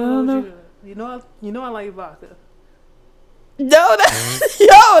 Wait a minute, I don't know. You know I like vodka.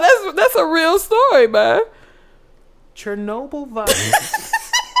 That's a real story, man. Chernobyl virus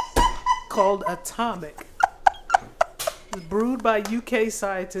called Atomic. It was brewed by UK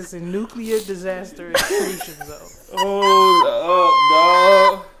scientists in nuclear disaster exclusion zone. Hold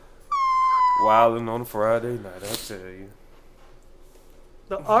up, dog. Wilding on a Friday night, I tell you.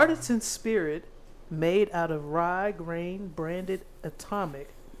 The artisan spirit, made out of rye grain branded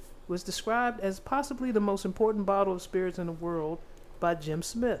Atomic, was described as possibly the most important bottle of spirits in the world by Jim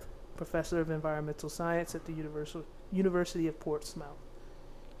Smith, professor of environmental science at the University of Portsmouth.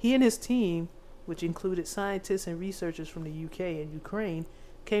 He and his team, which included scientists and researchers from the UK and Ukraine,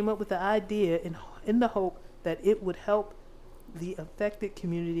 came up with the idea in the hope that it would help the affected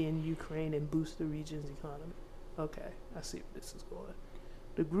community in Ukraine and boost the region's economy. Okay, I see where this is going.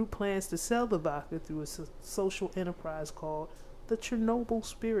 The group plans to sell the vodka through a social enterprise called the Chernobyl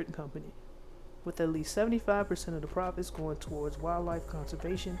Spirit Company, with at least 75% of the profits going towards wildlife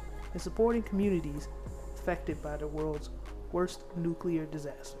conservation and supporting communities affected by the world's worst nuclear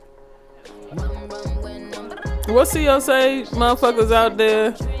disaster. What CEO say? Motherfuckers out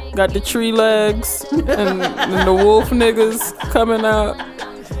there got the tree legs and the wolf niggas coming out.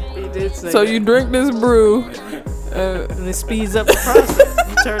 He did say So that. you drink this brew. And it speeds up the process.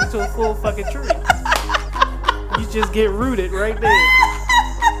 You turn into a full fucking tree. You just get rooted right there.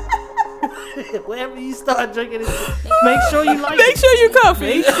 Whenever you start drinking it, make sure you like Make it. sure you comfy.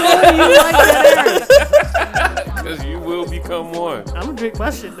 Make sure you like that area. Because you will become one. I'm gonna drink my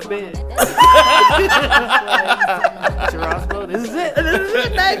shit to bed. Gerasco, this is it. This is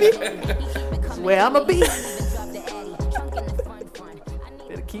it, baby. This is where I'ma be.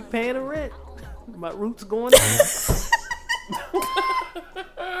 Better keep paying the rent. My roots going down.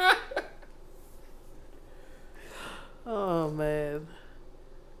 Oh man.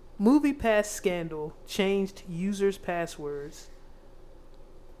 MoviePass scandal changed users' passwords.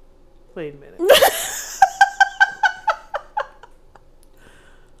 Wait a minute.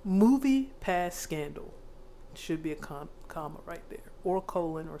 MoviePass scandal. Should be a comma right there. Or a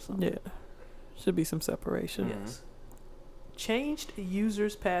colon or something. Yeah. Should be some separation. Yes. Changed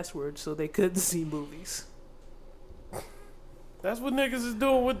users' passwords so they couldn't see movies. That's what niggas is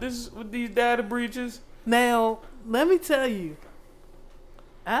doing with these data breaches. Now, let me tell you,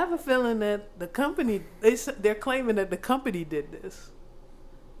 I have a feeling that the company, they're claiming that the company did this.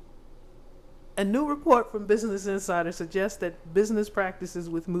 A new report from Business Insider suggests that business practices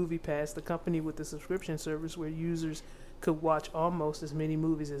with MoviePass, the company with the subscription service where users could watch almost as many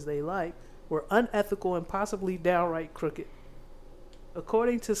movies as they like, were unethical and possibly downright crooked.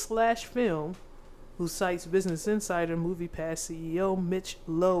 According to Slash Film, who cites Business Insider, MoviePass CEO Mitch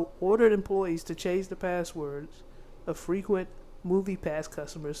Lowe ordered employees to change the passwords of frequent MoviePass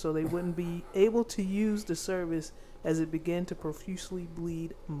customers so they wouldn't be able to use the service as it began to profusely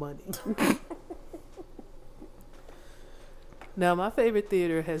bleed money. Now, my favorite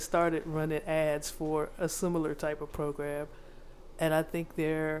theater has started running ads for a similar type of program, and I think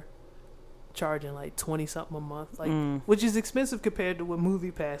they're charging like 20 something a month, like which is expensive compared to what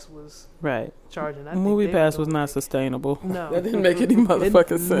MoviePass was Right. charging. I think MoviePass they was not sustainable. No, That didn't make any motherfucking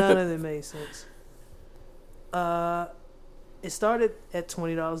sense. None of it made sense. It started at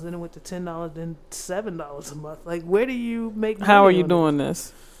 $20, then it went to $10, then $7 a month. Like, where do you make money? How are you on doing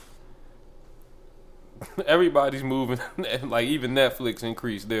this? Everybody's moving. Like even Netflix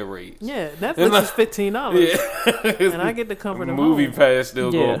increased their rates. Yeah, Netflix is $15, Yeah. and I get the comfort of Movie home. Pass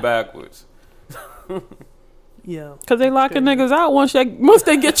still Yeah. going backwards. Yeah, Because they locking niggas out once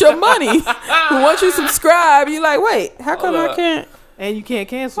they get your money. Once you subscribe, you like, wait, how come I can't? and you can't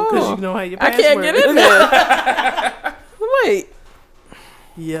cancel because Oh, you don't have your I password. can't get in there. Wait.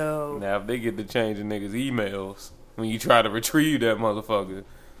 Yo, Now if they get to changing niggas' emails when you try to retrieve that motherfucker,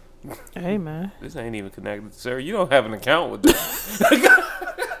 Hey, man. this ain't even connected, sir. You don't have an account with this.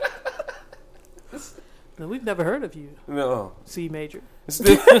 no, we've never heard of you, No. C Major.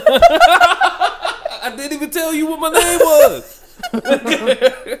 I didn't even tell you what my name was.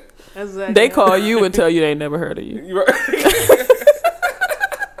 That's exactly They how- call you and tell you they never heard of you. You right?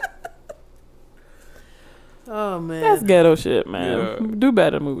 Oh man, That's ghetto shit, man. Yeah. Do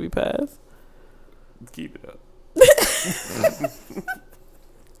better, MoviePass. Keep it up.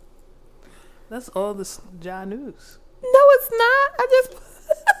 that's all the Ja news. No, it's not. I just...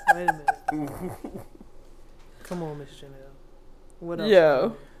 Wait a minute. Come on, Miss Janelle. What else?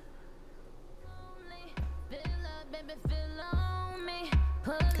 Yo.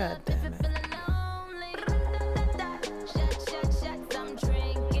 God damn it.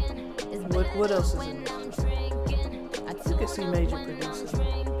 What else is in this? You can see Major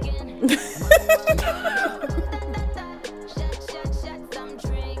producing.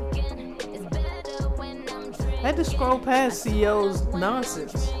 I had to scroll past CEO's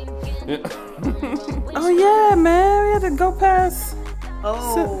nonsense. Oh yeah, man, we had to go past.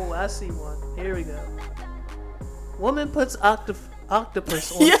 Oh, I see one. Here we go. Woman puts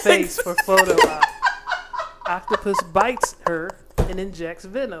octopus on Yes. face for photo op. Octopus bites her and injects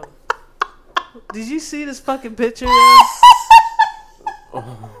venom. Did you see this fucking picture?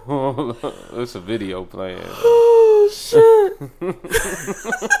 It's a video playing. Oh shit!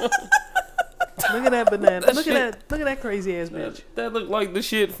 Look at that banana. Look at that crazy ass bitch. That looked like the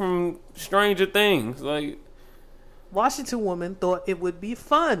shit from Stranger Things. Like, Washington woman thought it would be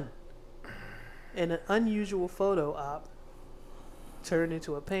fun. And an unusual photo op turned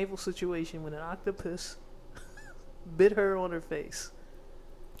into a painful situation when an octopus bit her on her face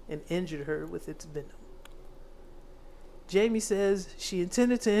and injured her with its venom. Jamie says she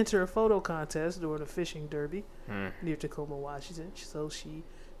intended to enter a photo contest during a fishing derby near Tacoma, Washington. So she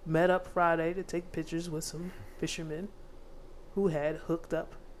met up Friday to take pictures with some fishermen who had hooked an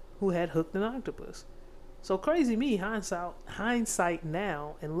octopus. So crazy me, hindsight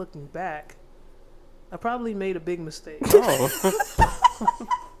now and looking back, I probably made a big mistake. oh.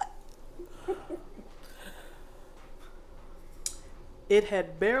 It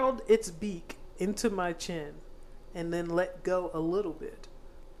had barreled its beak into my chin and then let go a little bit.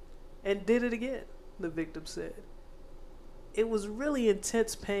 And did it again, the victim said. It was really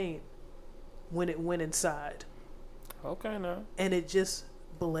intense pain when it went inside. Okay, now. And it just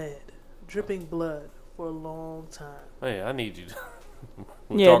bled, dripping blood for a long time. Hey, I need you to...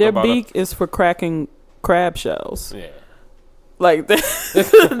 Yeah, their beak is for cracking crab shells. Yeah. Like that,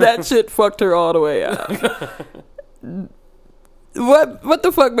 that shit fucked her all the way out. What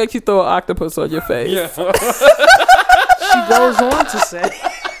the fuck makes you throw an octopus on your face? Yeah. She goes on to say,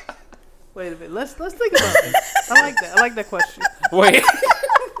 wait a minute, let's think about it. I like that question. Wait.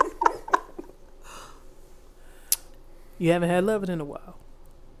 You haven't had loving in a while.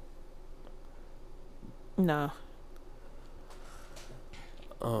 Nah.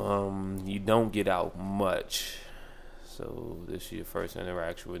 You don't get out much. So this is your first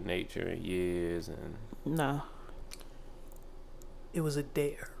interaction with nature in years, and Nah. It was a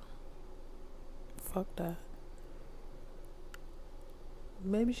dare. Fuck that.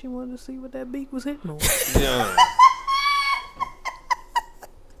 Maybe she wanted to see what that beak was hitting on. yeah.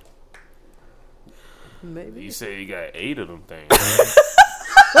 Maybe. You say you got 8 of them things.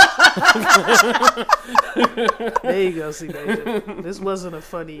 There you go, see, Major. This wasn't a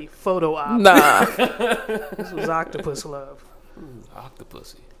funny photo op. Nah. This was octopus love.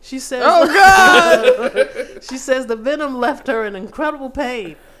 Octopusy. She says, Oh God! she says the venom left her in incredible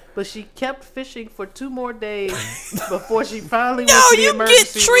pain, but she kept fishing for 2 more days before she finally Yo, went to the you get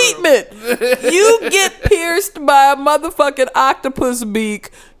emergency room. treatment. You get pierced by a motherfucking octopus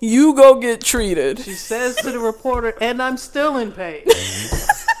beak. You go get treated. She says to the reporter, and I'm still in pain.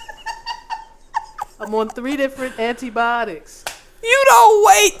 I'm on 3 different antibiotics. You don't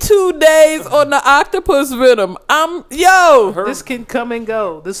wait 2 days on the octopus venom. This can come and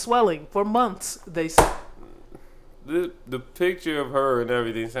go. The swelling for months, they say. The picture of her and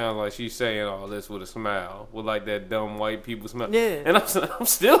everything sounds like she's saying all this with a smile, with like that dumb white people smile. Yeah. And I'm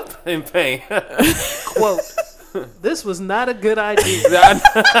still in pain. Quote, this was not a good idea.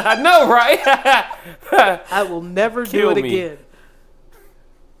 I know, right? I will never do Kill it me. again.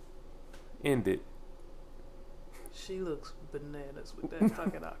 End it. She looks bananas with that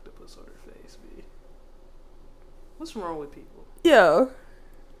fucking octopus on her face, B. What's wrong with people? Yo,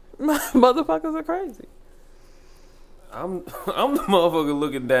 motherfuckers are crazy. I'm the motherfucker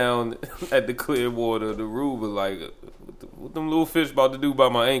looking down at the clear water of the river, like, what them little fish about to do by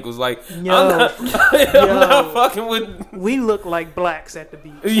my ankles? Like, I'm not fucking with. We look like blacks at the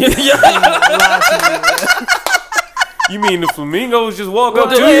beach. You mean the flamingos just walk up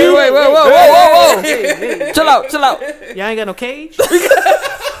to Wait, you? whoa. Hey. Chill out. Y'all ain't got no cage?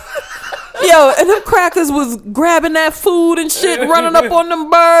 Yo, and them crackers was grabbing that food and shit, running up on them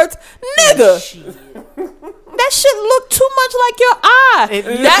birds. Nigga, Shit. that shit look too much like your eye.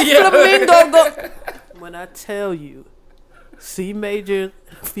 That flamingo go. When I tell you, C Major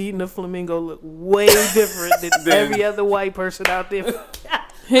feeding a flamingo look way different than every other white person out there.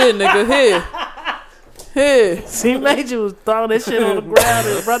 Here, nigga, here. C Major was throwing that shit on the ground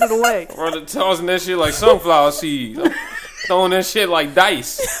and running away. Brother tossing that shit like sunflower seeds. I'm throwing that shit like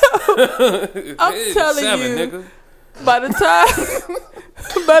dice. I'm telling 7, you, nigga. by the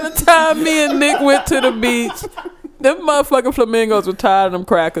time me and Nick went to the beach, them motherfucking flamingos were tired of them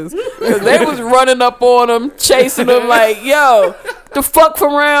crackers. Because they was running up on them, chasing them like, yo, the fuck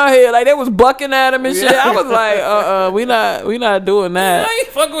from around here. Like, they was bucking at him and shit. I was like, we not doing that. I ain't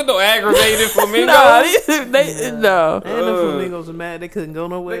fucking with no aggravated flamingos. No. And the flamingos are mad. They couldn't go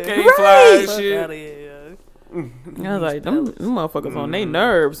nowhere. They can't fly and Fuck shit. outta here, yo. I was like, them motherfuckers on their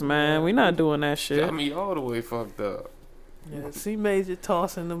nerves, man. We not doing that shit. Got me all the way fucked up. Yeah, C Major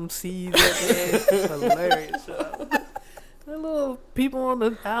tossing them seeds at their ass. It's hilarious. Yo. The little people on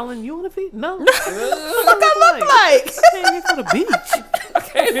the island, you want to feed? No. What I look like? Came here for the beach. I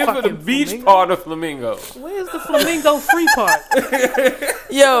came here for the Fucking beach flamingo. part of flamingo. Where's the flamingo free part?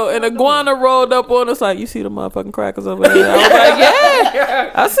 Yo, an iguana rolled up on us like, you see the motherfucking crackers over there? I was like,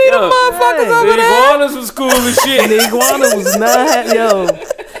 yeah, I see the motherfuckers over The there. iguanas was cool as shit. The iguana was not. Yo,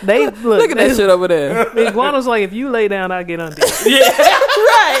 they Look at that shit over there. The iguana's like, if you lay down, I get under.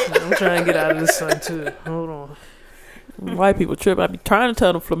 Right. I'm trying to get out of the sun too. Hold on. White people trip. I be trying to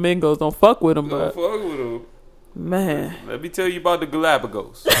tell them flamingos don't fuck with them, Don't but fuck with them. man, Let me tell you about the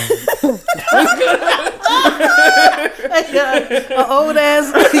Galapagos. An old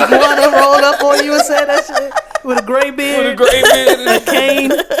ass iguana rolled up on you and said that shit with a gray With a beard, great man. a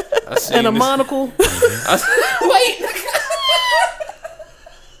cane, I seen and a this- monocle. Wait.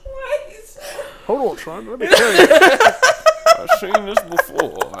 Hold on, son. Let me tell you. I've seen this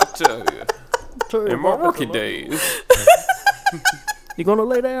before. I tell you. In my rookie days. You gonna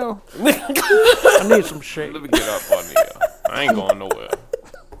lay down? I need some shade. Let me get up on here. I ain't going nowhere.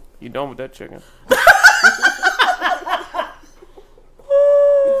 You done with that chicken?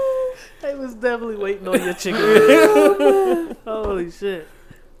 They was definitely waiting on your chicken. Holy shit.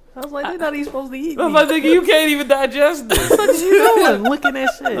 I was like, they're not even supposed to eat I was me. like, nigga, you can't even digest this. What you doing looking at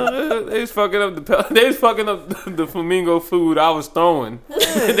shit? They was fucking up the flamingo food I was throwing. They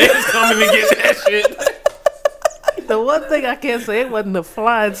was coming to get that shit. The one thing I can't say, it wasn't a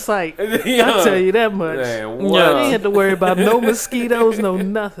flying sight. Yeah. I'll tell you that much. Man, You what? ain't had to worry about no mosquitoes, no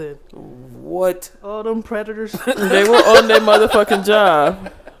nothing. What? All them predators. they were on their motherfucking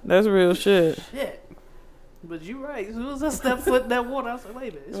job. That's real shit. Shit. But you right. As soon as I stepped foot in that water, I was like,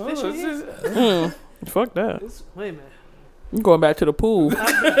 wait a minute. It's fish in here? Fuck that. Wait a minute. I'm going back to the pool.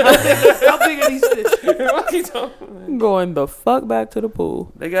 How big are these fish? What you talking? I'm going the fuck back to the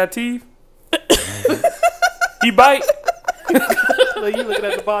pool. They got teeth. He bite. Like you looking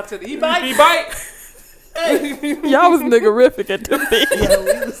at the bartender. He bite. He bite. Y'all was niggerific at the beach.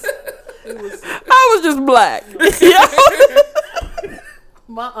 It was, I was just black.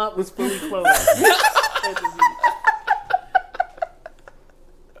 my aunt was fully clothed. At the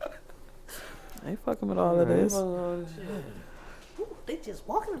I ain't fucking with all of this. beach. They just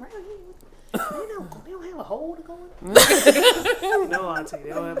walking around here. They don't have a hole to go in. No, auntie, they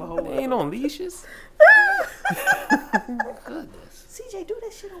don't have a hole. They ain't on leashes. CJ, do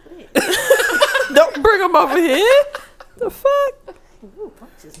that shit over there. Don't bring them over here. The fuck? Ooh, I'm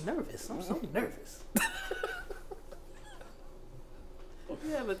just nervous. I'm so nervous.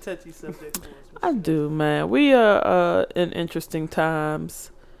 You have a touchy subject for us. I do, man. We are in interesting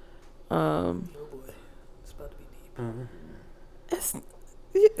times. Oh boy, it's about to be deep.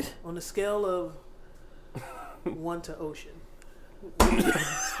 It's, On the scale of 1 to ocean,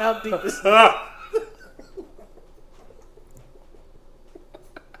 how deep is it?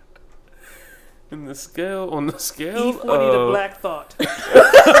 On the scale E40 the of Black Thought.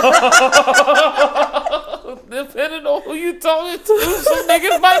 depending on who you talking to, some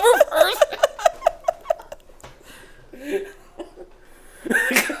niggas might reverse.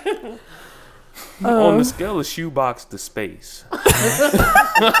 On the scale of shoebox to space.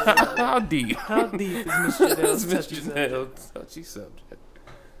 How deep? How deep is Mr. Janelle's touchy subject? Janelle, touchy subject.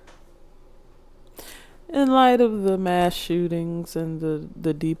 in light of the mass shootings and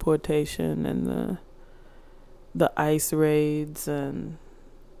the deportation and the ICE raids and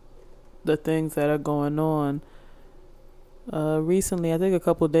the things that are going on. Recently, I think a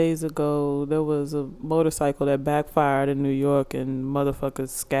couple days ago, there was a motorcycle that backfired in New York and motherfuckers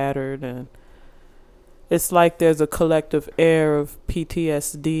scattered, and it's like there's a collective air of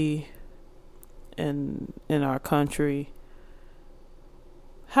PTSD in our country.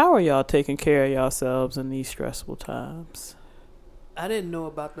 How are y'all taking care of yourselves in these stressful times? I didn't know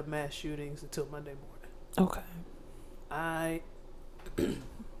about the mass shootings until Monday morning. Okay. I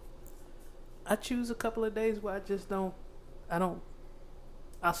choose a couple of days where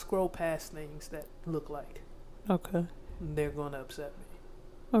I scroll past things that look like Okay. they're going to upset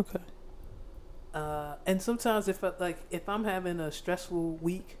me. Okay. And sometimes if I'm having a stressful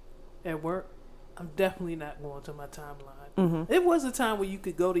week at work, I'm definitely not going to my timeline. Mm-hmm. It was a time where you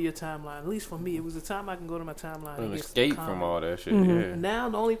could go to your timeline. At least for me, it was a time I can go to my timeline and An get escape some from comedy. all that shit. Mm-hmm. Yeah. Now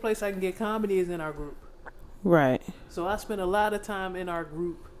the only place I can get comedy is in our group. Right. So I spent a lot of time in our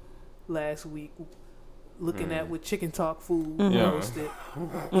group last week looking at what Chicken Talk Food posted.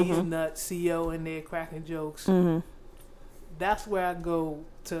 He's nuts, CEO in there cracking jokes. That's where I go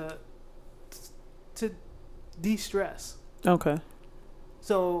to de-stress. Okay.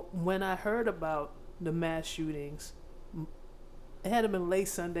 So when I heard about the mass shootings, it had been late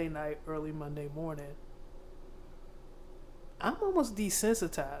Sunday night, early Monday morning. I'm almost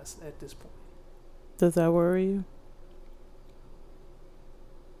desensitized at this point. Does that worry you?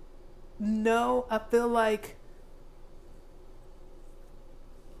 No, I feel like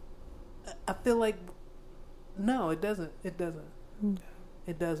no, it doesn't. It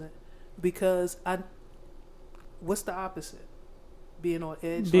doesn't. Because what's the opposite? Being on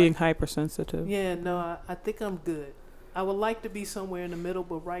edge? Being hypersensitive. Yeah, no, I think I'm good. I would like to be somewhere in the middle,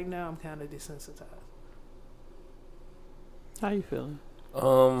 but right now I'm kind of desensitized. How you feeling?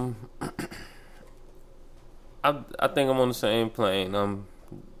 I think I'm on the same plane. I'm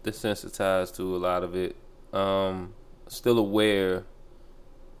desensitized to a lot of it. Still aware,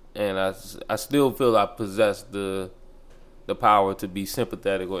 and I still feel I possess the power to be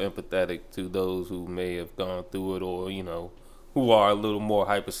sympathetic or empathetic to those who may have gone through it, or who are a little more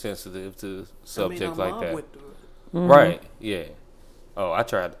hypersensitive to subjects like that. Went through it. Right? Yeah. I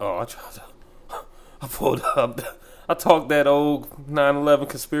tried. I pulled up. I talked that old 9/11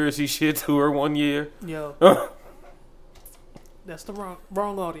 conspiracy shit to her one year. Yo, that's the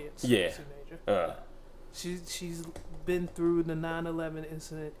wrong audience. Yeah. She's been through the 9/11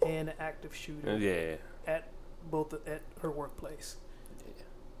 incident and an active shooter. Yeah. At her workplace. Yeah.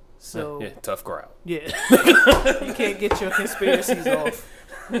 So yeah, tough crowd. Yeah. You can't get your conspiracies off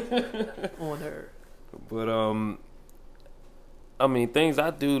on her. But I mean, things I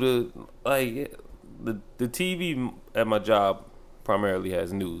do to like the TV at my job primarily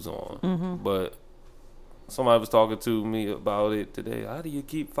has news on, but somebody was talking to me about it today. How do you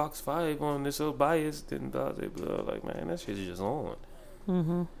keep Fox 5 on? They're so biased and blah blah blah. Like, man, that shit is just on.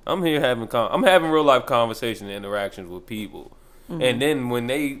 I'm here I'm having real life conversation and interactions with people, and then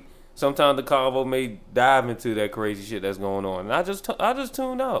when sometimes the convo may dive into that crazy shit that's going on, and I just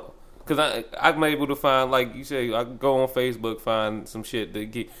tune out. Because I'm able to find, like you say, I can go on Facebook, find some shit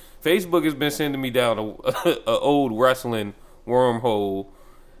that Facebook has been sending me down a old wrestling wormhole,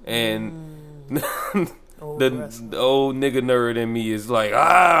 and the old nigga nerd in me is like,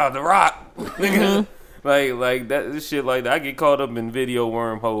 The Rock, nigga, like that shit like that. I get caught up in video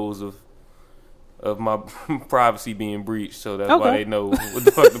wormholes of my privacy being breached, so that's why they know what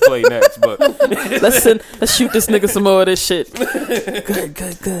the fuck to play next. But let's shoot this nigga some more of this shit.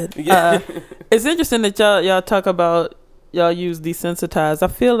 Good. Yeah. It's interesting that y'all talk about y'all use desensitized. I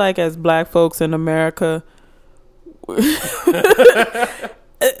feel like as black folks in America,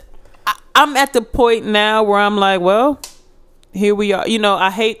 I'm at the point now where I'm like, well, here we are. I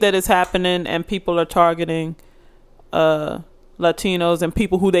hate that it's happening and people are targeting Latinos and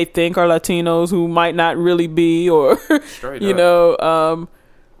people who they think are Latinos who might not really be, or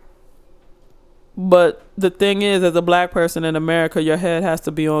but the thing is, as a black person in America, your head has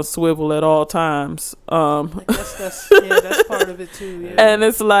to be on swivel at all times. That's part of it too. Yeah. And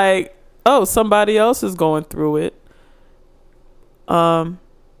it's like, oh, somebody else is going through it. I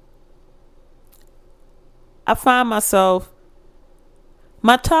find myself,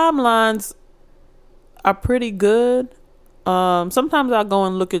 my timelines are pretty good. Sometimes I'll go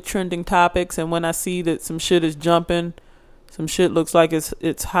and look at trending topics, and when I see that some shit is jumping, some shit looks like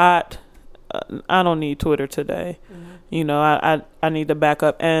it's hot, I don't need Twitter today. I need to back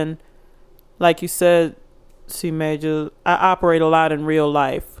up. And like you said, C Major, I operate a lot in real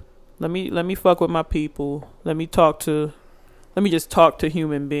life. Let me fuck with my people. Let me just talk to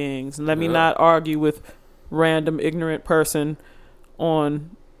human beings. Let me not argue with random ignorant person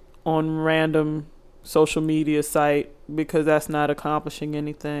on random social media site, because that's not accomplishing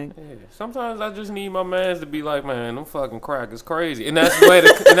anything. Yeah. Sometimes I just need my mans to be like, man, them fucking crack is crazy, and that's where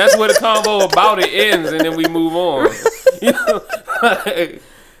the convo about it ends, and then we move on.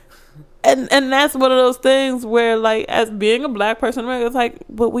 And that's one of those things where, like, as being a black person, it's like,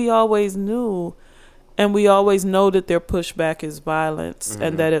 but we always knew, and we always know that their pushback is violence,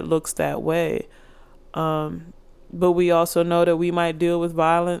 and that it looks that way. But we also know that we might deal with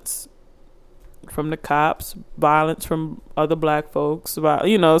violence from the cops, violence from other black folks,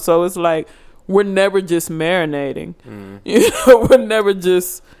 so it's like we're never just marinating. We're never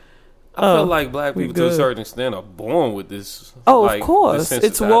just I feel like black people to a certain extent are born with this. Of course,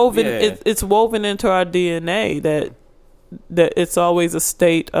 it's woven. Yeah. It's woven into our DNA that it's always a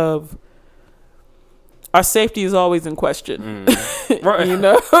state of our safety is always in question. Right.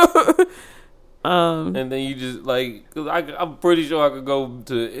 And then you just like, cause I'm pretty sure I could go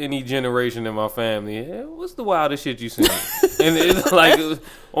to any generation in my family. Hey, what's the wildest shit you seen? And it's like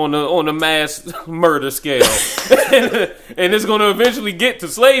on the mass murder scale, and it's gonna eventually get to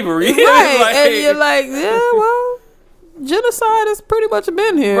slavery. Right, Like, and you're like, yeah, well, genocide has pretty much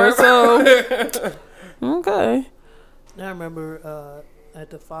been here, so okay. I remember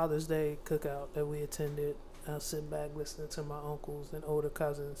at the Father's Day cookout that we attended, I was sitting back listening to my uncles and older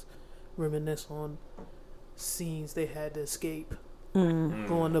cousins reminisce on scenes they had to escape,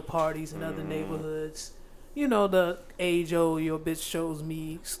 going to parties in other neighborhoods. You know, the age old "your bitch shows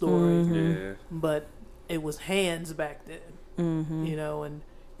me" story, Yeah. but it was hands back then. You know,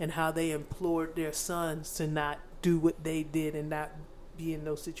 and how they implored their sons to not do what they did and not be in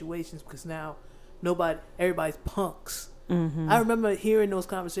those situations, because now everybody's punks. I remember hearing those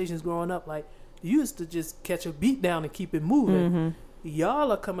conversations growing up, like, you used to just catch a beat down and keep it moving.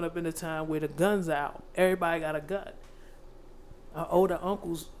 Y'all are coming up in a time where the guns are out. Everybody got a gun. Our older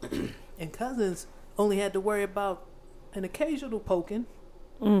uncles and cousins only had to worry about an occasional poking.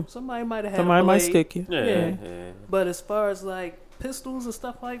 Somebody might have had Somebody a blade. might stick you. Yeah. But as far as like pistols and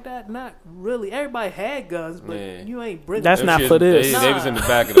stuff like that, not really. Everybody had guns, but you ain't British. That's Them not shit, for this. They was in the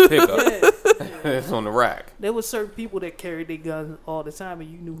back of the pickup. It's on the rack. There were certain people that carried their guns all the time,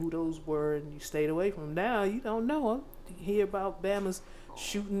 and you knew who those were, and you stayed away from them. Now you don't know. You hear about Bama's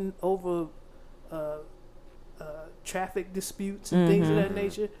shooting over traffic disputes and things of that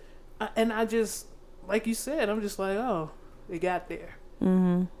nature, and I just, like you said, I'm just like, oh, it got there.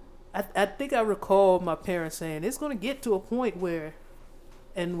 I think I recall my parents saying it's going to get to a point where,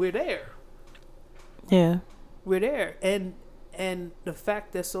 and we're there. Yeah. We're there, and the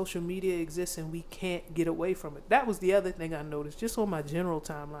fact that social media exists and we can't get away from it. That was the other thing I noticed, just on my general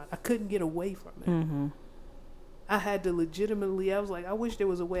timeline. I couldn't get away from it. I had to legitimately, I was like, I wish there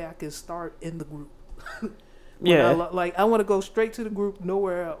was a way I could start in the group. Yeah. I want to go straight to the group,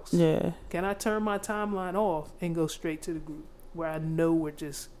 nowhere else. Yeah. Can I turn my timeline off and go straight to the group where I know we're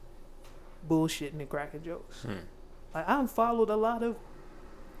just bullshitting and cracking jokes? Like, I unfollowed a lot of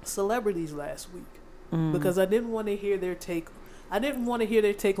celebrities last week because I didn't want to hear their take. I didn't want to hear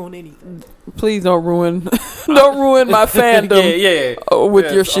their take on anything. Please don't ruin my fandom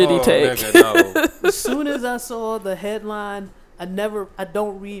with your shitty take. Nigga, no. As soon as I saw the headline, I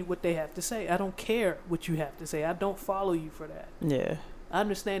don't read what they have to say. I don't care what you have to say. I don't follow you for that. Yeah. I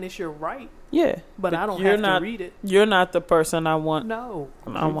understand it's your right, Yeah. but I don't have to read it. You're not the person I want. No.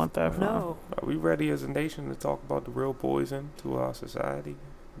 I want that from. No. Are we ready as a nation to talk about the real poison to our society,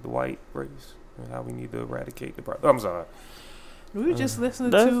 the white race, and how we need to eradicate the problem? I'm sorry. We were just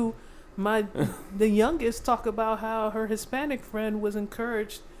listening to the youngest talk about how her Hispanic friend was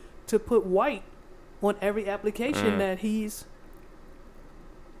encouraged to put white on every application that he's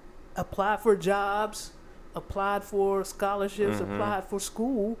applied for jobs, applied for scholarships, applied for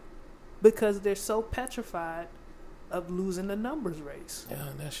school, because they're so petrified of losing the numbers race. Yeah,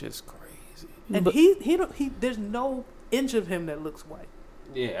 that shit's crazy. And he there's no inch of him that looks white.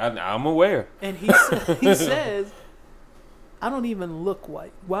 Yeah, I'm aware. And he says, I don't even look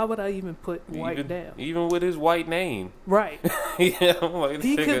white. Why would I even put white down? Even with his white name. Right. Yeah, I'm like,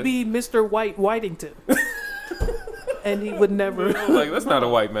 He could be Mr. White Whitington. And he would never. Like, that's not a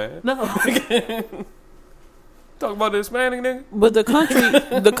white man. No. Talk about the Hispanic nigga. But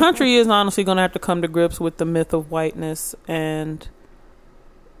the country is honestly going to have to come to grips with the myth of whiteness and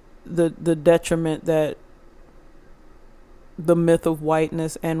the detriment that the myth of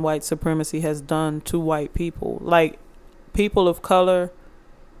whiteness and white supremacy has done to white people. Like, people of color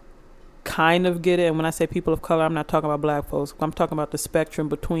kind of get it. And when I say people of color, I'm not talking about black folks. I'm talking about the spectrum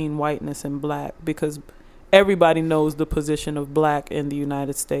between whiteness and black, because everybody knows the position of black in the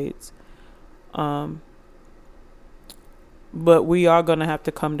United States. But we are going to have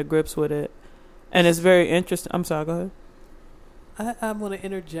to come to grips with it. And it's very interesting. I'm sorry, go ahead. I want to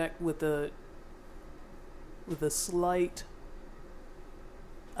interject with a slight,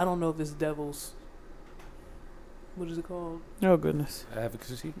 I don't know if it's devil's, what is it called? Oh, goodness.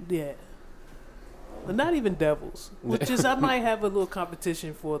 Advocacy? Yeah. But not even devils. Which is, I might have a little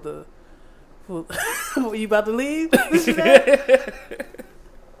competition for you about to leave?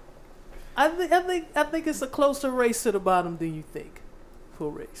 I think it's a closer race to the bottom than you think for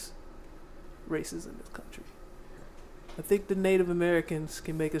races in this country. I think the Native Americans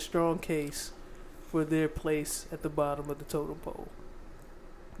can make a strong case for their place at the bottom of the totem pole.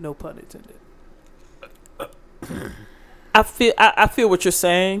 No pun intended. I feel what you're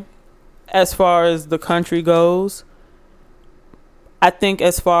saying as far as the country goes. I think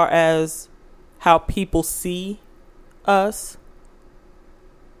as far as how people see us,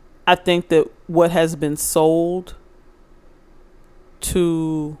 I think that what has been sold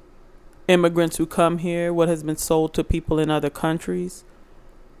to immigrants who come here, what has been sold to people in other countries,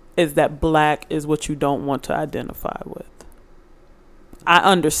 is that black is what you don't want to identify with. I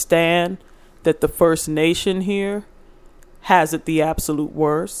understand that the First Nation here has it the absolute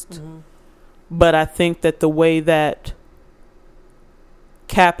worst, Mm-hmm. but I think that the way that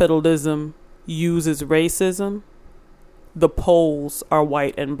capitalism uses racism, the poles are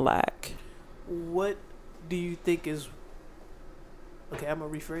white and black. What do you think is... Okay, I'm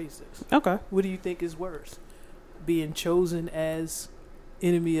going to rephrase this. Okay. What do you think is worse? Being chosen as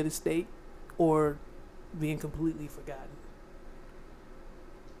enemy of the state or being completely forgotten?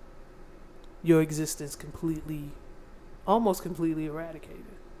 Your existence almost completely eradicated.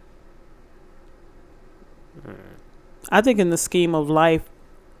 I think in the scheme of life,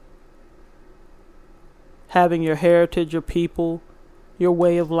 having your heritage, your people, your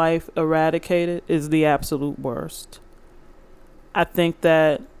way of life eradicated is the absolute worst. I think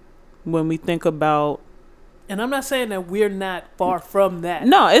that when we think about... And I'm not saying that we're not far from that.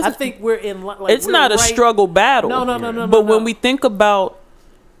 No, I think we're in... it's not a struggle battle. No. But when we think about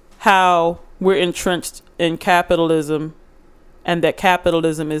how we're entrenched in capitalism and that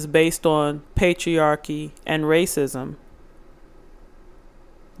capitalism is based on patriarchy and racism,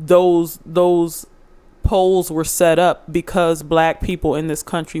 those poles were set up because black people in this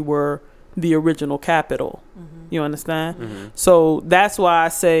country were the original capital. Mm-hmm. You understand? Mm-hmm. So that's why I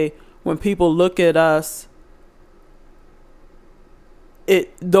say when people look at us,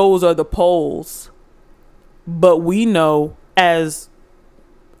 those are the poles. But we know as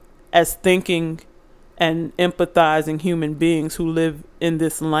thinking and empathizing human beings who live in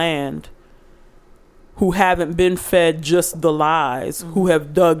this land, who haven't been fed just the lies, who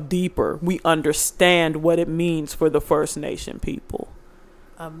have dug deeper, we understand what it means for the First Nation people.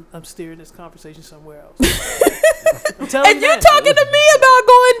 I'm steering this conversation somewhere else. And you're talking to me about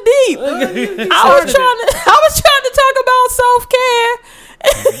going deep. I was trying to talk about self-care,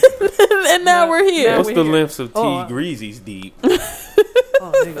 and now we're here. What's the lengths of T Oh, Greasy's deep?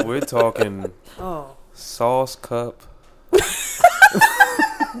 Oh, nigga. We're talking sauce cup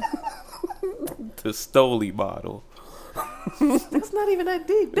to Stoli bottle. That's not even that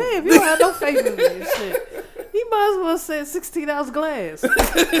deep. Damn, you don't have no faith in me and shit. He might as well said 16-ounce glass. What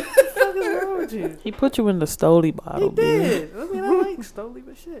the fuck is wrong with you? He put you in the Stoli bottle. He did. I mean, I like Stoli,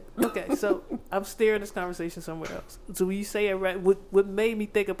 but shit. Okay, so I'm steering this conversation somewhere else. So when you say what made me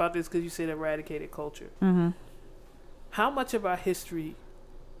think about this, because you said eradicated culture. Mm-hmm. How much of our history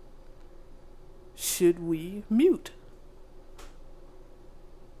should we mute?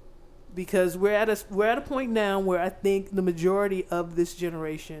 Because we're at a point now where I think the majority of this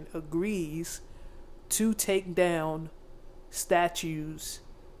generation agrees to take down statues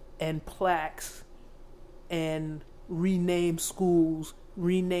and plaques and rename schools,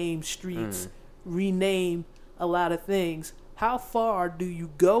 rename streets, rename a lot of things. How far do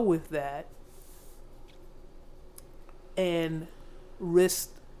you go with that and risk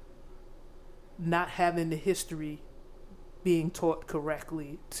not having the history being taught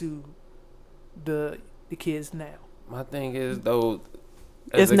correctly to the kids now? My thing is, though,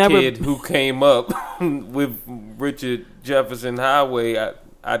 It's as a never- kid who came up with Richard Jefferson Highway,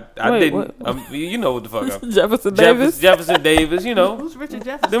 I Wait, didn't. what? You know what the fuck? Jefferson Davis. Jefferson Davis. You know. Who's Richard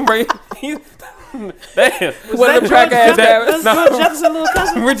Jefferson? Them damn. What the crack ass That's No. George Jefferson, little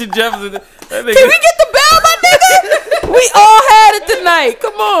cousin. Richard Jefferson. That Can we get the bell, my nigga? We all had it tonight.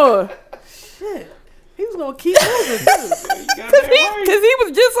 Come on. Shit. He was gonna keep moving too. Because he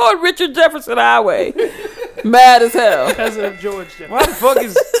was just on Richard Jefferson Highway. Mad as hell. Cousin of George Jefferson. Why the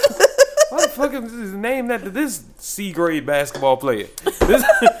fuck is his name after this C grade basketball player?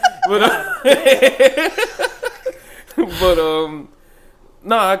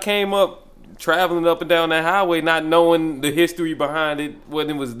 No, I came up traveling up and down that highway, not knowing the history behind it when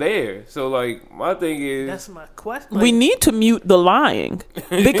it was there. So, like, my thing is, That's my question. We need to mute the lying.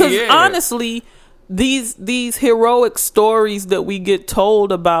 Because Yeah. honestly, these heroic stories that we get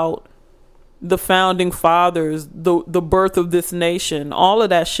told about the founding fathers, the birth of this nation, all of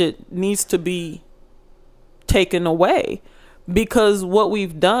that shit needs to be taken away. Because what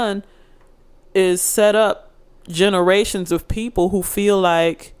we've done is set up generations of people who feel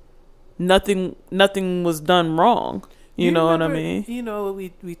like nothing was done wrong. You know what I remember, mean? You know,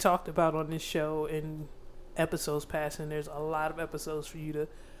 we talked about on this show in episodes past, and there's a lot of episodes for you to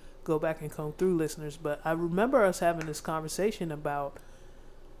go back and comb through, listeners. But I remember us having this conversation about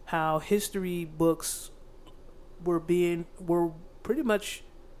how history books were pretty much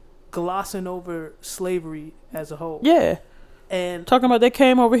glossing over slavery as a whole. Yeah. And Talking about they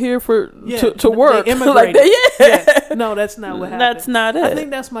came over here to they work. immigrated. Like, yeah. No, that's not what happened. That's not it. I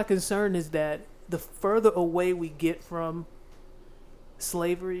think that's my concern, is that the further away we get from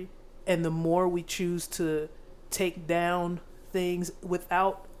slavery and the more we choose to take down things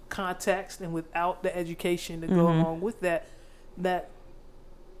without context and without the education to go along with that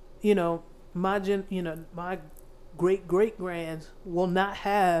my great grands will not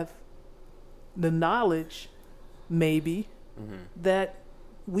have the knowledge maybe that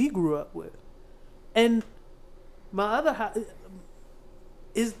we grew up with. And my other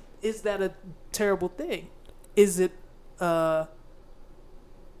is that a terrible thing? Is it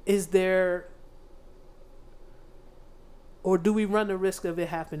is there, or do we run the risk of it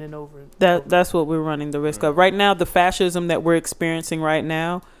happening over? That's what we're running the risk of right now. The fascism that we're experiencing right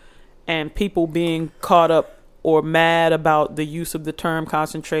now, and people being caught up or mad about the use of the term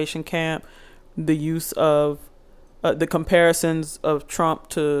concentration camp, the use of the comparisons of Trump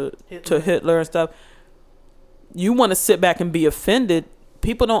to Hitler and stuff. You want to sit back and be offended.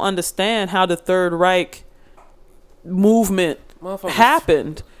 People don't understand how the Third Reich movement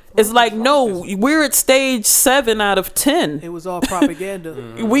happened. It's like, no, we're at stage 7 out of 10. It was all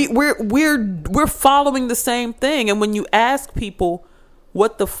propaganda. We're following the same thing. And when you ask people,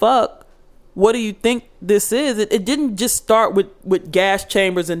 what the fuck, what do you think this is? It didn't just start with gas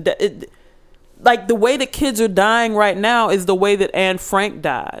chambers and like the way that kids are dying right now is the way that Anne Frank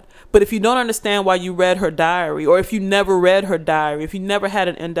died. But if you don't understand why you read her diary, or if you never read her diary, if you never had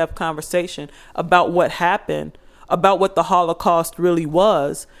an in-depth conversation about what happened, about what the Holocaust really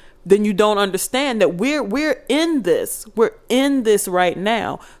was, then you don't understand that we're in this. We're in this right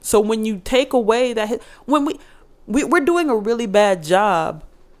now. So when you take away that, when we're doing a really bad job.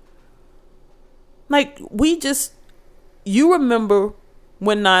 Like you remember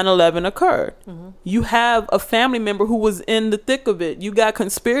when 9/11 occurred. You have a family member who was in the thick of it. You got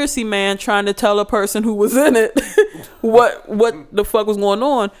conspiracy man trying to tell a person who was in it what the fuck was going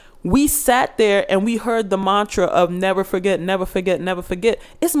on. We sat there and we heard the mantra of never forget, never forget, never forget.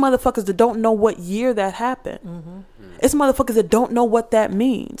 It's motherfuckers that don't know what year that happened. It's motherfuckers that don't know what that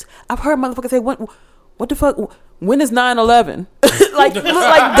means. I've heard motherfuckers say, what the fuck? When is 9/11? like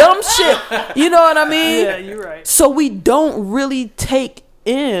dumb shit. You know what I mean? Yeah, you're right. So we don't really take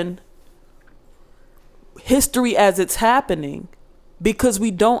in history as it's happening because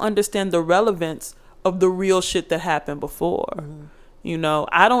we don't understand the relevance of the real shit that happened before. You know,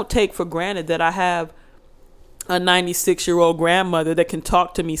 I don't take for granted that I have a 96-year-old grandmother that can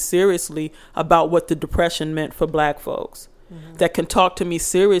talk to me seriously about what the Depression meant for black folks, that can talk to me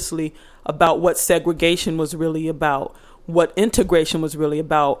seriously about what segregation was really about, what integration was really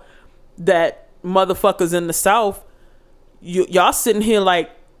about, that motherfuckers in the South, y'all sitting here like,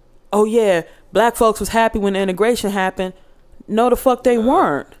 oh yeah, black folks was happy when integration happened. No, the fuck they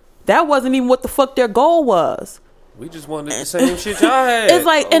weren't. That wasn't even what the fuck their goal was. We just wanted the same shit y'all had. It's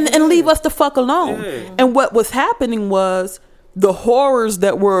like, and leave us the fuck alone. Yeah. And what was happening was the horrors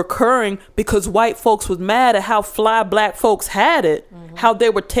that were occurring because white folks was mad at how fly black folks had it, how they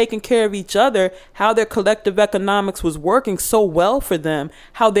were taking care of each other, how their collective economics was working so well for them,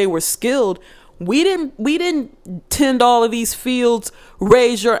 how they were skilled. We didn't tend all of these fields,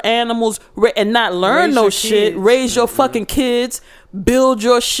 raise your animals, and not learn no shit. Raise your fucking kids, build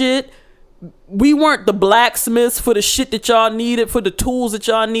your shit. We weren't the blacksmiths for the shit that y'all needed, for the tools that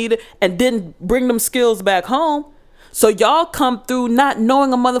y'all needed, and didn't bring them skills back home. So y'all come through not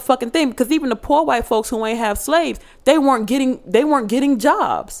knowing a motherfucking thing, because even the poor white folks who ain't have slaves, they weren't getting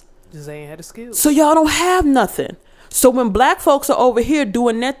jobs. Just ain't had the skills. So y'all don't have nothing. So when black folks are over here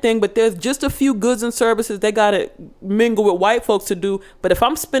doing that thing, but there's just a few goods and services they gotta mingle with white folks to do. But if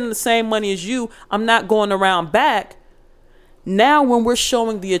I'm spending the same money as you, I'm not going around back. Now when we're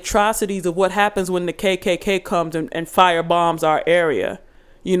showing the atrocities of what happens when the KKK comes and firebombs our area,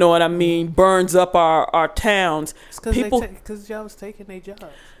 you know what I mean, burns up our towns. It's because y'all was taking their jobs.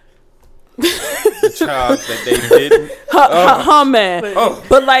 The jobs that they didn't. Man.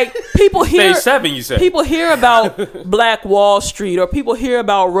 But like people hear Stage 7, you said. People hear about Black Wall Street or people hear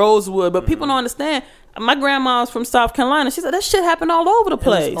about Rosewood, but people don't understand. My grandma's from South Carolina. She said that shit happened all over the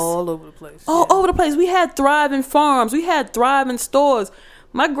place. All over the place. All over the place. We had thriving farms. We had thriving stores.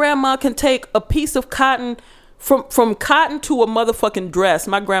 My grandma can take a piece of cotton, from cotton to a motherfucking dress.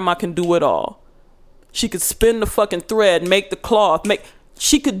 My grandma can do it all. She could spin the fucking thread, make the cloth,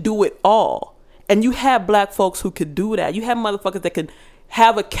 she could do it all. And you have black folks who could do that. You have motherfuckers that could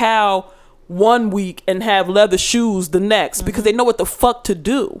have a cow one week and have leather shoes the next because they know what the fuck to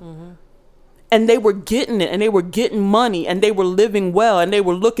do. And they were getting it, and they were getting money, and they were living well, and they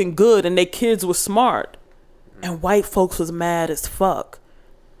were looking good, and their kids were smart. And white folks was mad as fuck.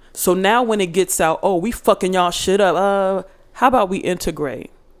 So now when it gets out, oh, we fucking y'all shit up. How about we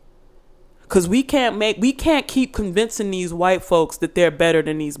integrate? Because we can't keep convincing these white folks that they're better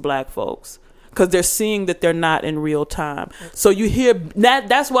than these black folks. Because they're seeing that they're not in real time. So you hear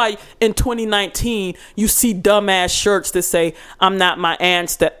that's why in 2019 you see dumbass shirts that say I'm not my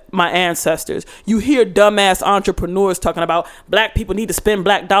ancestors. You hear dumbass entrepreneurs talking about black people need to spend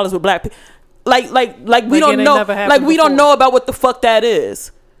black dollars with black people. Like we don't know. Like we don't know about what the fuck that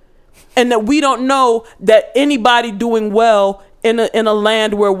is, and that we don't know that anybody doing well in a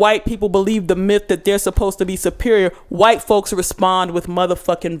land where white people believe the myth that they're supposed to be superior, white folks respond with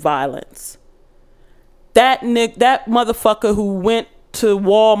motherfucking violence. That motherfucker who went to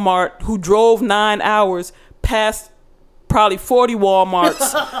Walmart, who drove 9 hours past probably 40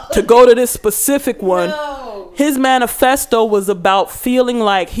 Walmarts to go to this specific one. No. His manifesto was about feeling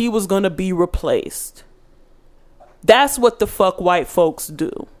like he was going to be replaced. That's what the fuck white folks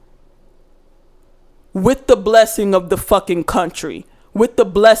do. With the blessing of the fucking country. With the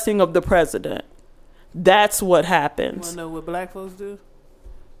blessing of the president. That's what happens. You want to know what black folks do?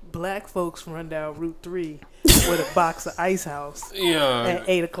 Black folks run down Route 3 with a box of Ice House at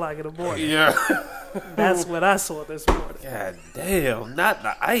 8 o'clock in the morning. Yeah. That's what I saw this morning. God damn, not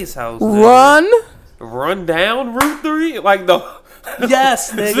the Ice House. Run down Route 3? Like the...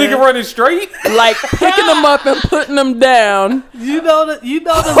 Yes, nigga. This nigga running straight? Like picking them up and putting them down. You know the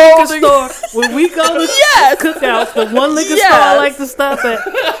liquor store when we go to cookouts, the one liquor store I like to stop at.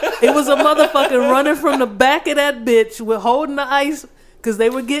 It was a motherfucker running from the back of that bitch with holding the ice because they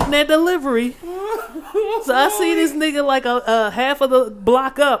were getting their delivery. So I see this nigga like a half of the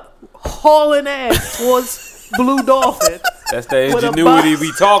block up hauling ass towards Blue Dolphin. That's the ingenuity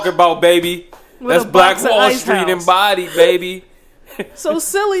we talk about, baby. That's Black Wall Street embodied, baby. So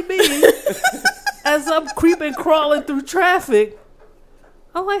silly me, as I'm crawling through traffic,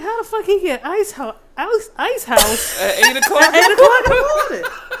 I'm like, how the fuck he get Ice House at 8 o'clock? At 8 o'clock in the morning.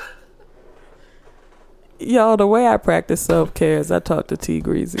 Y'all, the way I practice self-care is I talk to T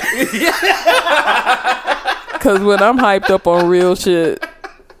Greasy. Because when I'm hyped up on real shit,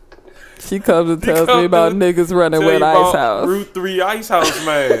 she comes and tells me about niggas running with Ice House. Route 3 Ice House,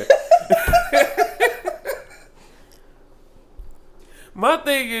 man. My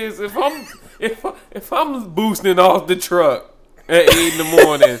thing is, if I'm boosting off the truck at 8 in the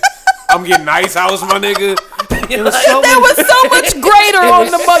morning, I'm getting Ice House, my nigga. There was so much greater on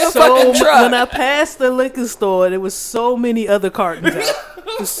the motherfucking truck. When I passed the liquor store, there was so many other cartons out.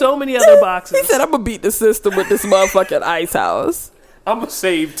 There's so many other boxes. He said, I'm going to beat the system with this motherfucking Ice House. I'm going to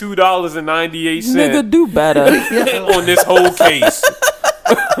save $2.98. Nigga, do better. On this whole case.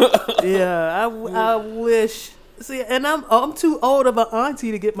 Yeah, I wish... See, and I'm too old of an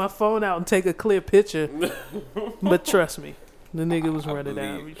auntie to get my phone out and take a clear picture. But trust me, the nigga was running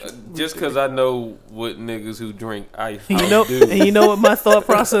down. Just because I know what niggas who drink Ice House do. And you know what my thought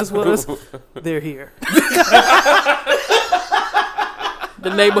process was? They're here.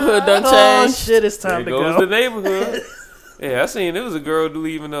 The neighborhood done changed. Oh shit, it's time to go. There goes the neighborhood. Yeah, I seen it was a girl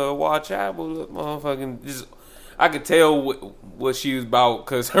leaving a Watch Apple, motherfucking just. I could tell what she was about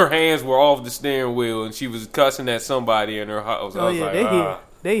because her hands were off the steering wheel and she was cussing at somebody in her house. Oh, yeah, they here.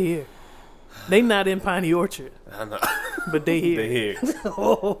 They here. They not in Piney Orchard. I know. But they here. They here.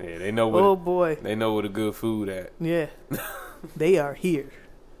 Oh, yeah, they know what. Oh, boy. They know where the good food at. Yeah. They are here.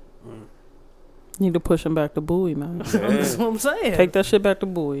 Need to push them back to Bowie, man. Yeah. That's what I'm saying. Take that shit back to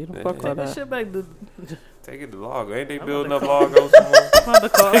Bowie. Don't fuck all that. Take that shit back to... Take it to Largo. Ain't they building up Largo some more? I'm about to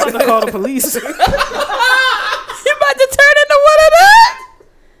call the police. You about to turn into one of them?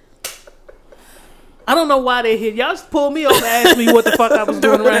 I don't know why they here. Y'all just pulled me over and asked me what the fuck I was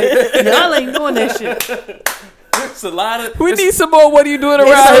doing around here. Y'all ain't doing that shit. It's a lot of... We need some more what are you doing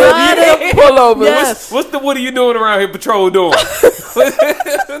around here? Pull over. Yes. What's the what are you doing around here patrol doing?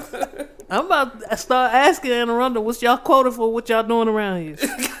 I'm about to start asking Anne Arundel, what's y'all quota for what y'all doing around here?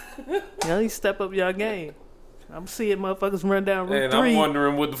 Y'all need to step up y'all game. I'm seeing motherfuckers run down Route 3. And I'm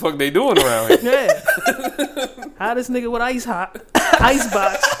wondering what the fuck they doing around here. Yeah. How this nigga with ice box?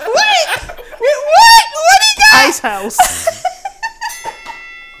 What? What he got? Ice House.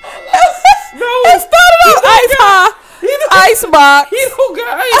 No. It started off Ice box. He don't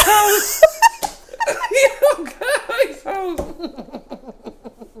got Ice House. He don't got Ice House.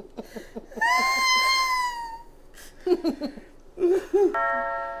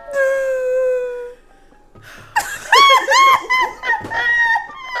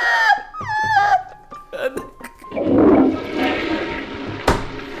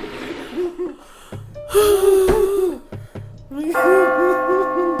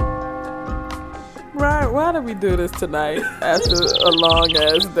 Why did we do this tonight after a long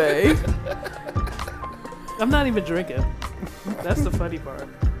ass day? I'm not even drinking. That's the funny part.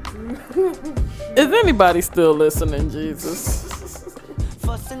 Is anybody still listening, Jesus?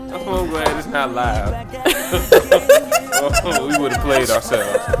 I'm glad it's not live. We would have played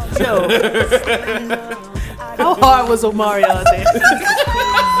ourselves. Yo, how hard was Omari out there?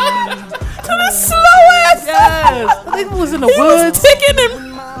 Slow ass. Yes, I think it was in the He was woods. ticking and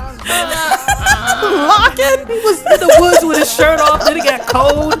locking. He was in the woods with his shirt off. Then it got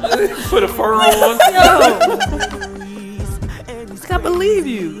cold. Put a fur on. Yo, I can't believe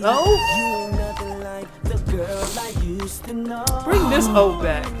you. Oh, bring this O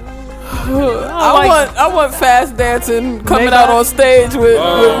back. I want fast dancing coming Maybach? out on stage with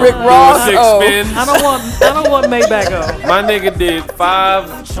Rick Ross. Six Oh. spins. I don't want Maybach O. My nigga did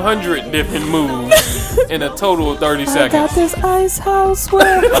 500 different moves in a total of 30 I got seconds. this ice house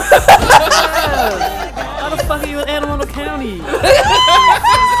where How the fuck are you in Anne Arundel County?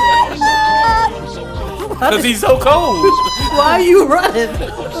 Because he's so cold. Why are you running?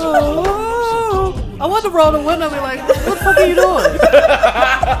 I want to roll the window and be like, what the fuck are you doing?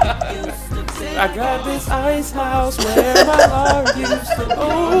 I got this ice house where my heart used to.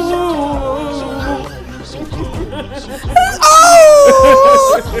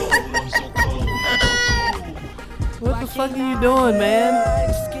 What the fuck are you doing, man?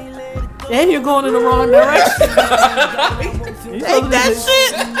 And you're going in the wrong direction. Take that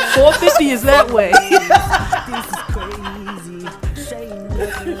shit. 450 is that way.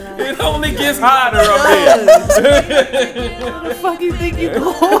 It only gets hotter up here. Where the fuck you think you're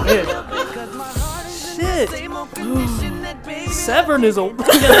going? Shit. Severn is open.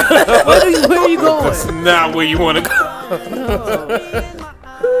 Where are you going? That's not where you want to go.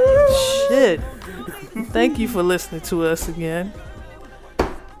 Shit. Thank you for listening to us again.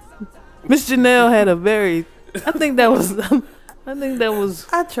 Miss Janelle had a very. I think that was.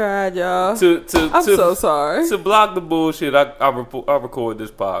 I tried, y'all. I'm I'm so sorry. To block the bullshit, I record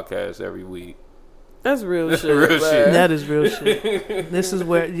this podcast every week. That's real shit. Real man. shit. That is real shit. This is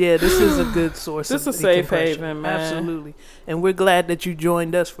where, this is a good source. This of is a safe decompression. haven, man. Absolutely, and we're glad that you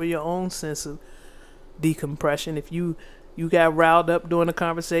joined us for your own sense of decompression. If you got riled up during a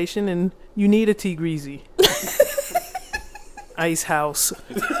conversation and you need a tea greasy, ice house,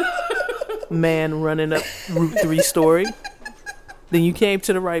 man running up Route 3 story, then you came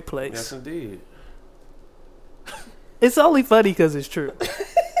to the right place. Yes, indeed. It's only funny because it's true.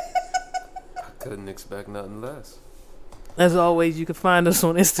 Couldn't expect nothing less. As always, you can find us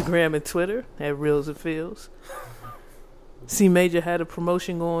on Instagram and Twitter at Reels and Feels. C Major had a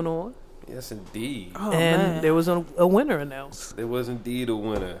promotion going on, Yes, indeed. Oh, and man. there was a winner announced. There was indeed a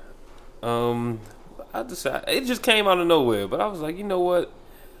winner. I decided it just came out of nowhere, but I was like, you know what?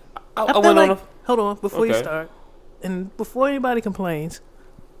 I feel went like, on. hold on, before you Okay. start, and before anybody complains,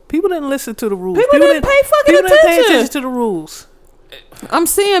 people didn't listen to the rules. People didn't pay fucking people didn't pay attention. attention to the rules. I'm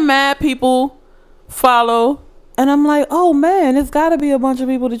seeing mad people follow, and I'm like, oh man, there's got to be a bunch of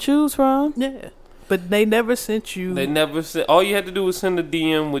people to choose from. Yeah, but they never sent you. They never said. All you had to do was send a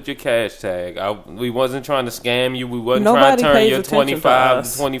DM with your cash tag. We wasn't trying to scam you. We wasn't Nobody trying to turn pays your attention to 25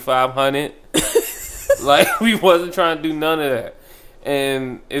 us. to 2,500. Like we wasn't trying to do none of that.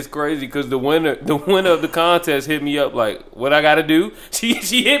 And it's crazy because the winner of the contest hit me up like, what I got to do? She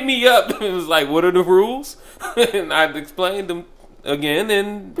hit me up and was like, what are the rules? And I explained them again,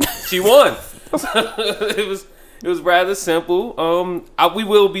 and she won. It was rather simple. We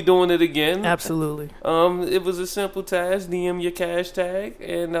will be doing it again. Absolutely. It was a simple task. DM your cash tag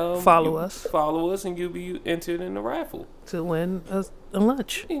and Follow you us. Follow us, and you'll be entered in the raffle. To win a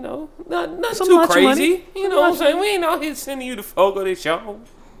lunch. You know, not Some too lunch crazy. money. You know what I'm saying? We ain't out here sending you the Fogo de Chão.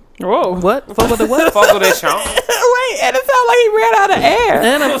 Whoa. What? Fuck with the what? Fogo de Chão. Wait, and it sounded like he ran out of air.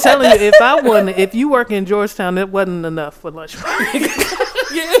 And I'm telling you, if you work in Georgetown, it wasn't enough for lunch.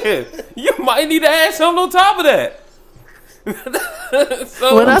 Yeah, you might need to add something on top of that.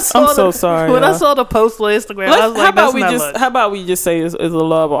 So When I saw I'm so sorry, When I y'all. saw the post on Instagram, I was like, that's not lunch. How about we just say it's a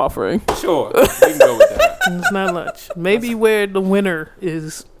love offering? sure, we can go with that. It's not lunch. Maybe where the winner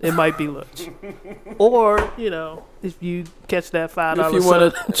is, it might be lunch. Or, if you catch that $5 If you want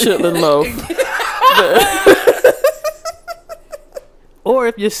a chitlin loaf. or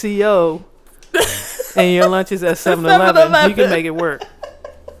if you're CO and your lunch is at 7-Eleven, you can make it work.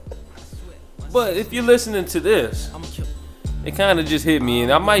 But if you're listening to this, it kind of just hit me,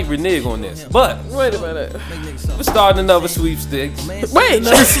 and I might renege on this. But Wait a minute. we're starting another sweepstakes. Wait,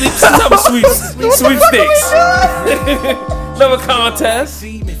 Another sweepstakes. Another contest.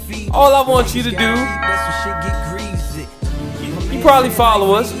 All I want you to do, you probably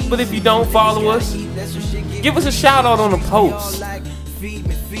follow us, but if you don't follow us, Give us a shout out on the post.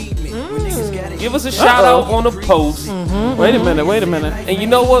 Give us a shout out on the post. Wait a minute. And you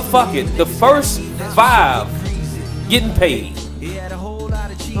know what? Fuck it. The first 5 getting paid.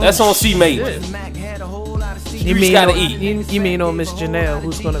 That's on C Major. You mean gotta on, eat. You mean on Miss Janelle,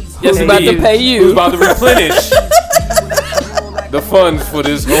 who's gonna Yes, about to pay you. Who's about to replenish the funds for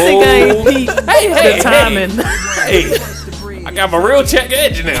this whole. think I ain't peep the timing. Hey, I got my real check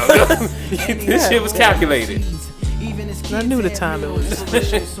edge now. This shit was calculated. I knew the timing was.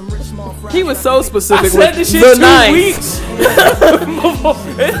 He was so I specific said with this shit the 2 ninth. weeks.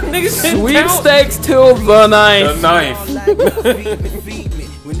 Niggas didn't count. Sweepstakes till the The 9th. 9th.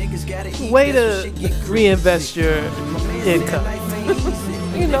 Way to reinvest your income.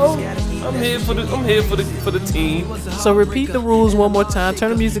 You know, I'm here for the team. So repeat the rules one more time.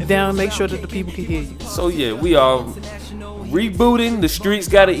 Turn the music down. Make sure that the people can hear you. So yeah, we are rebooting the Streets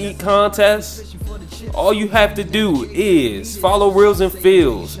Gotta Eat contest. All you have to do is follow Reels and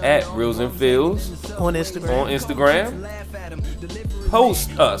Feels at Reels and Feels On Instagram. on Instagram.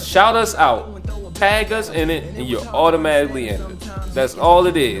 Post us, shout us out, tag us in it, and you're automatically in it. That's all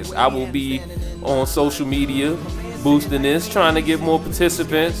it is. I will be on social media boosting this, trying to get more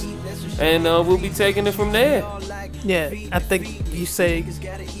participants, and we'll be taking it from there. Yeah, I think you say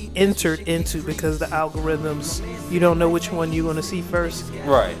entered into because the algorithms, you don't know which one you're going to see first.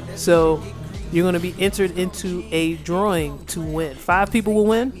 Right. So you're going to be entered into a drawing to win. 5 people will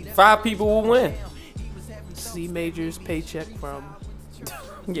win. 5 people will win. C Major's paycheck from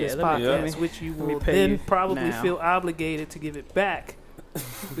this Yeah, podcast, which you will pay then you probably now. feel obligated to give it back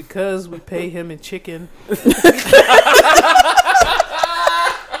because we pay him in chicken,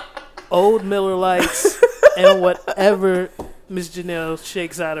 old Miller Lights, and whatever Miss Janelle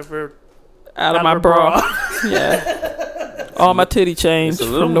shakes out of her out of my bra. Yeah. All my titty change It's a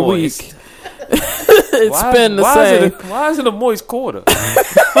little from the moist. week. It's been the same. Why is it a moist quarter?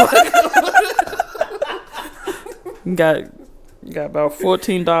 Got about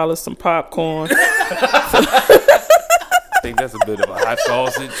 $14, some popcorn. I think that's a bit of a hot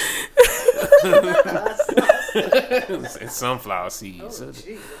sausage. And sunflower seeds.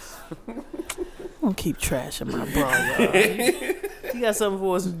 Don't keep trashing my bra, y'all. You got something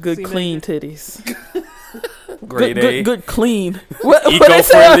for us? Good C clean Major? titties. Grade A. Good clean. What they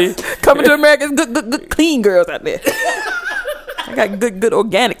Eco-friendly. say? Coming to America, good clean girls out there. I got good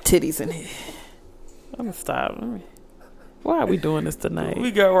organic titties in here. I'm gonna stop. Why are we doing this tonight? We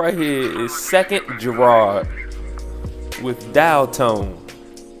got right here is Second Gerard with Dial Tone,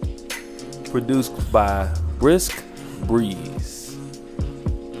 produced by Brisk Breeze.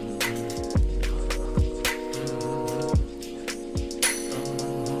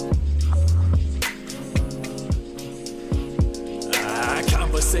 I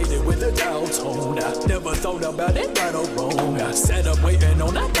conversated with a dial tone. I never thought about it right or wrong. I sat up waiting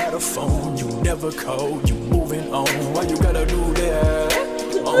on that battle phone. You never called, you moving on. Why you gotta do that?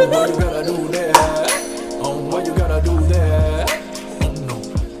 Oh, why you gotta do that? Oh, why you gotta do that? Oh no,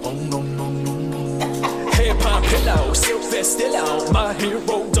 oh no, no, no, no. Head pop pillow, silk vest still out. My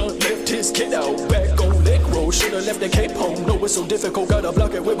hero done left his kid out. Back on leg roll, should've left the cape home. No, it's so difficult, gotta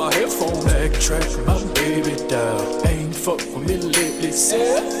block it with my headphone. Backtrack, my baby down. Ain't fuck with me lately,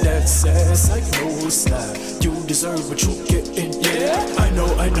 sad. That's ass like no slide. You deserve what you gettin', yeah.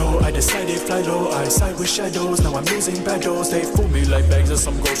 I know, I decided fly low. I side with shadows, now I'm losing battles. They fool me like bags of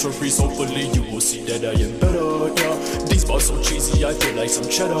some groceries. Hopefully you will see that I am better, yeah. These bars so cheesy, I feel like some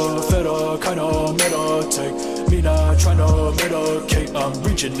cheddar. Feta, kinda meta. Take me not tryna medicate. I'm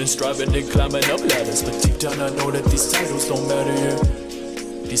reaching and striving and climbing up ladders. But deep down I know that these titles don't matter, yeah.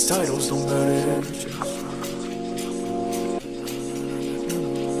 These titles don't matter, yeah.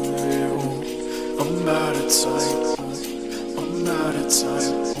 I'm out of time. I'm out of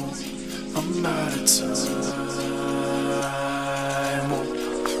time. I'm out of time.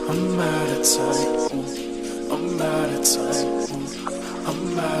 I'm out of time. I'm out of time.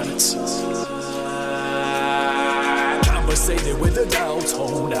 I'm out of time. Conversated with a dial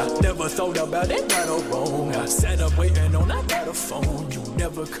tone. I never thought about it right or wrong. I sat up waiting on that battle phone. You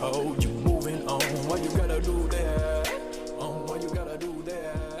never called. You moving on. Why you gotta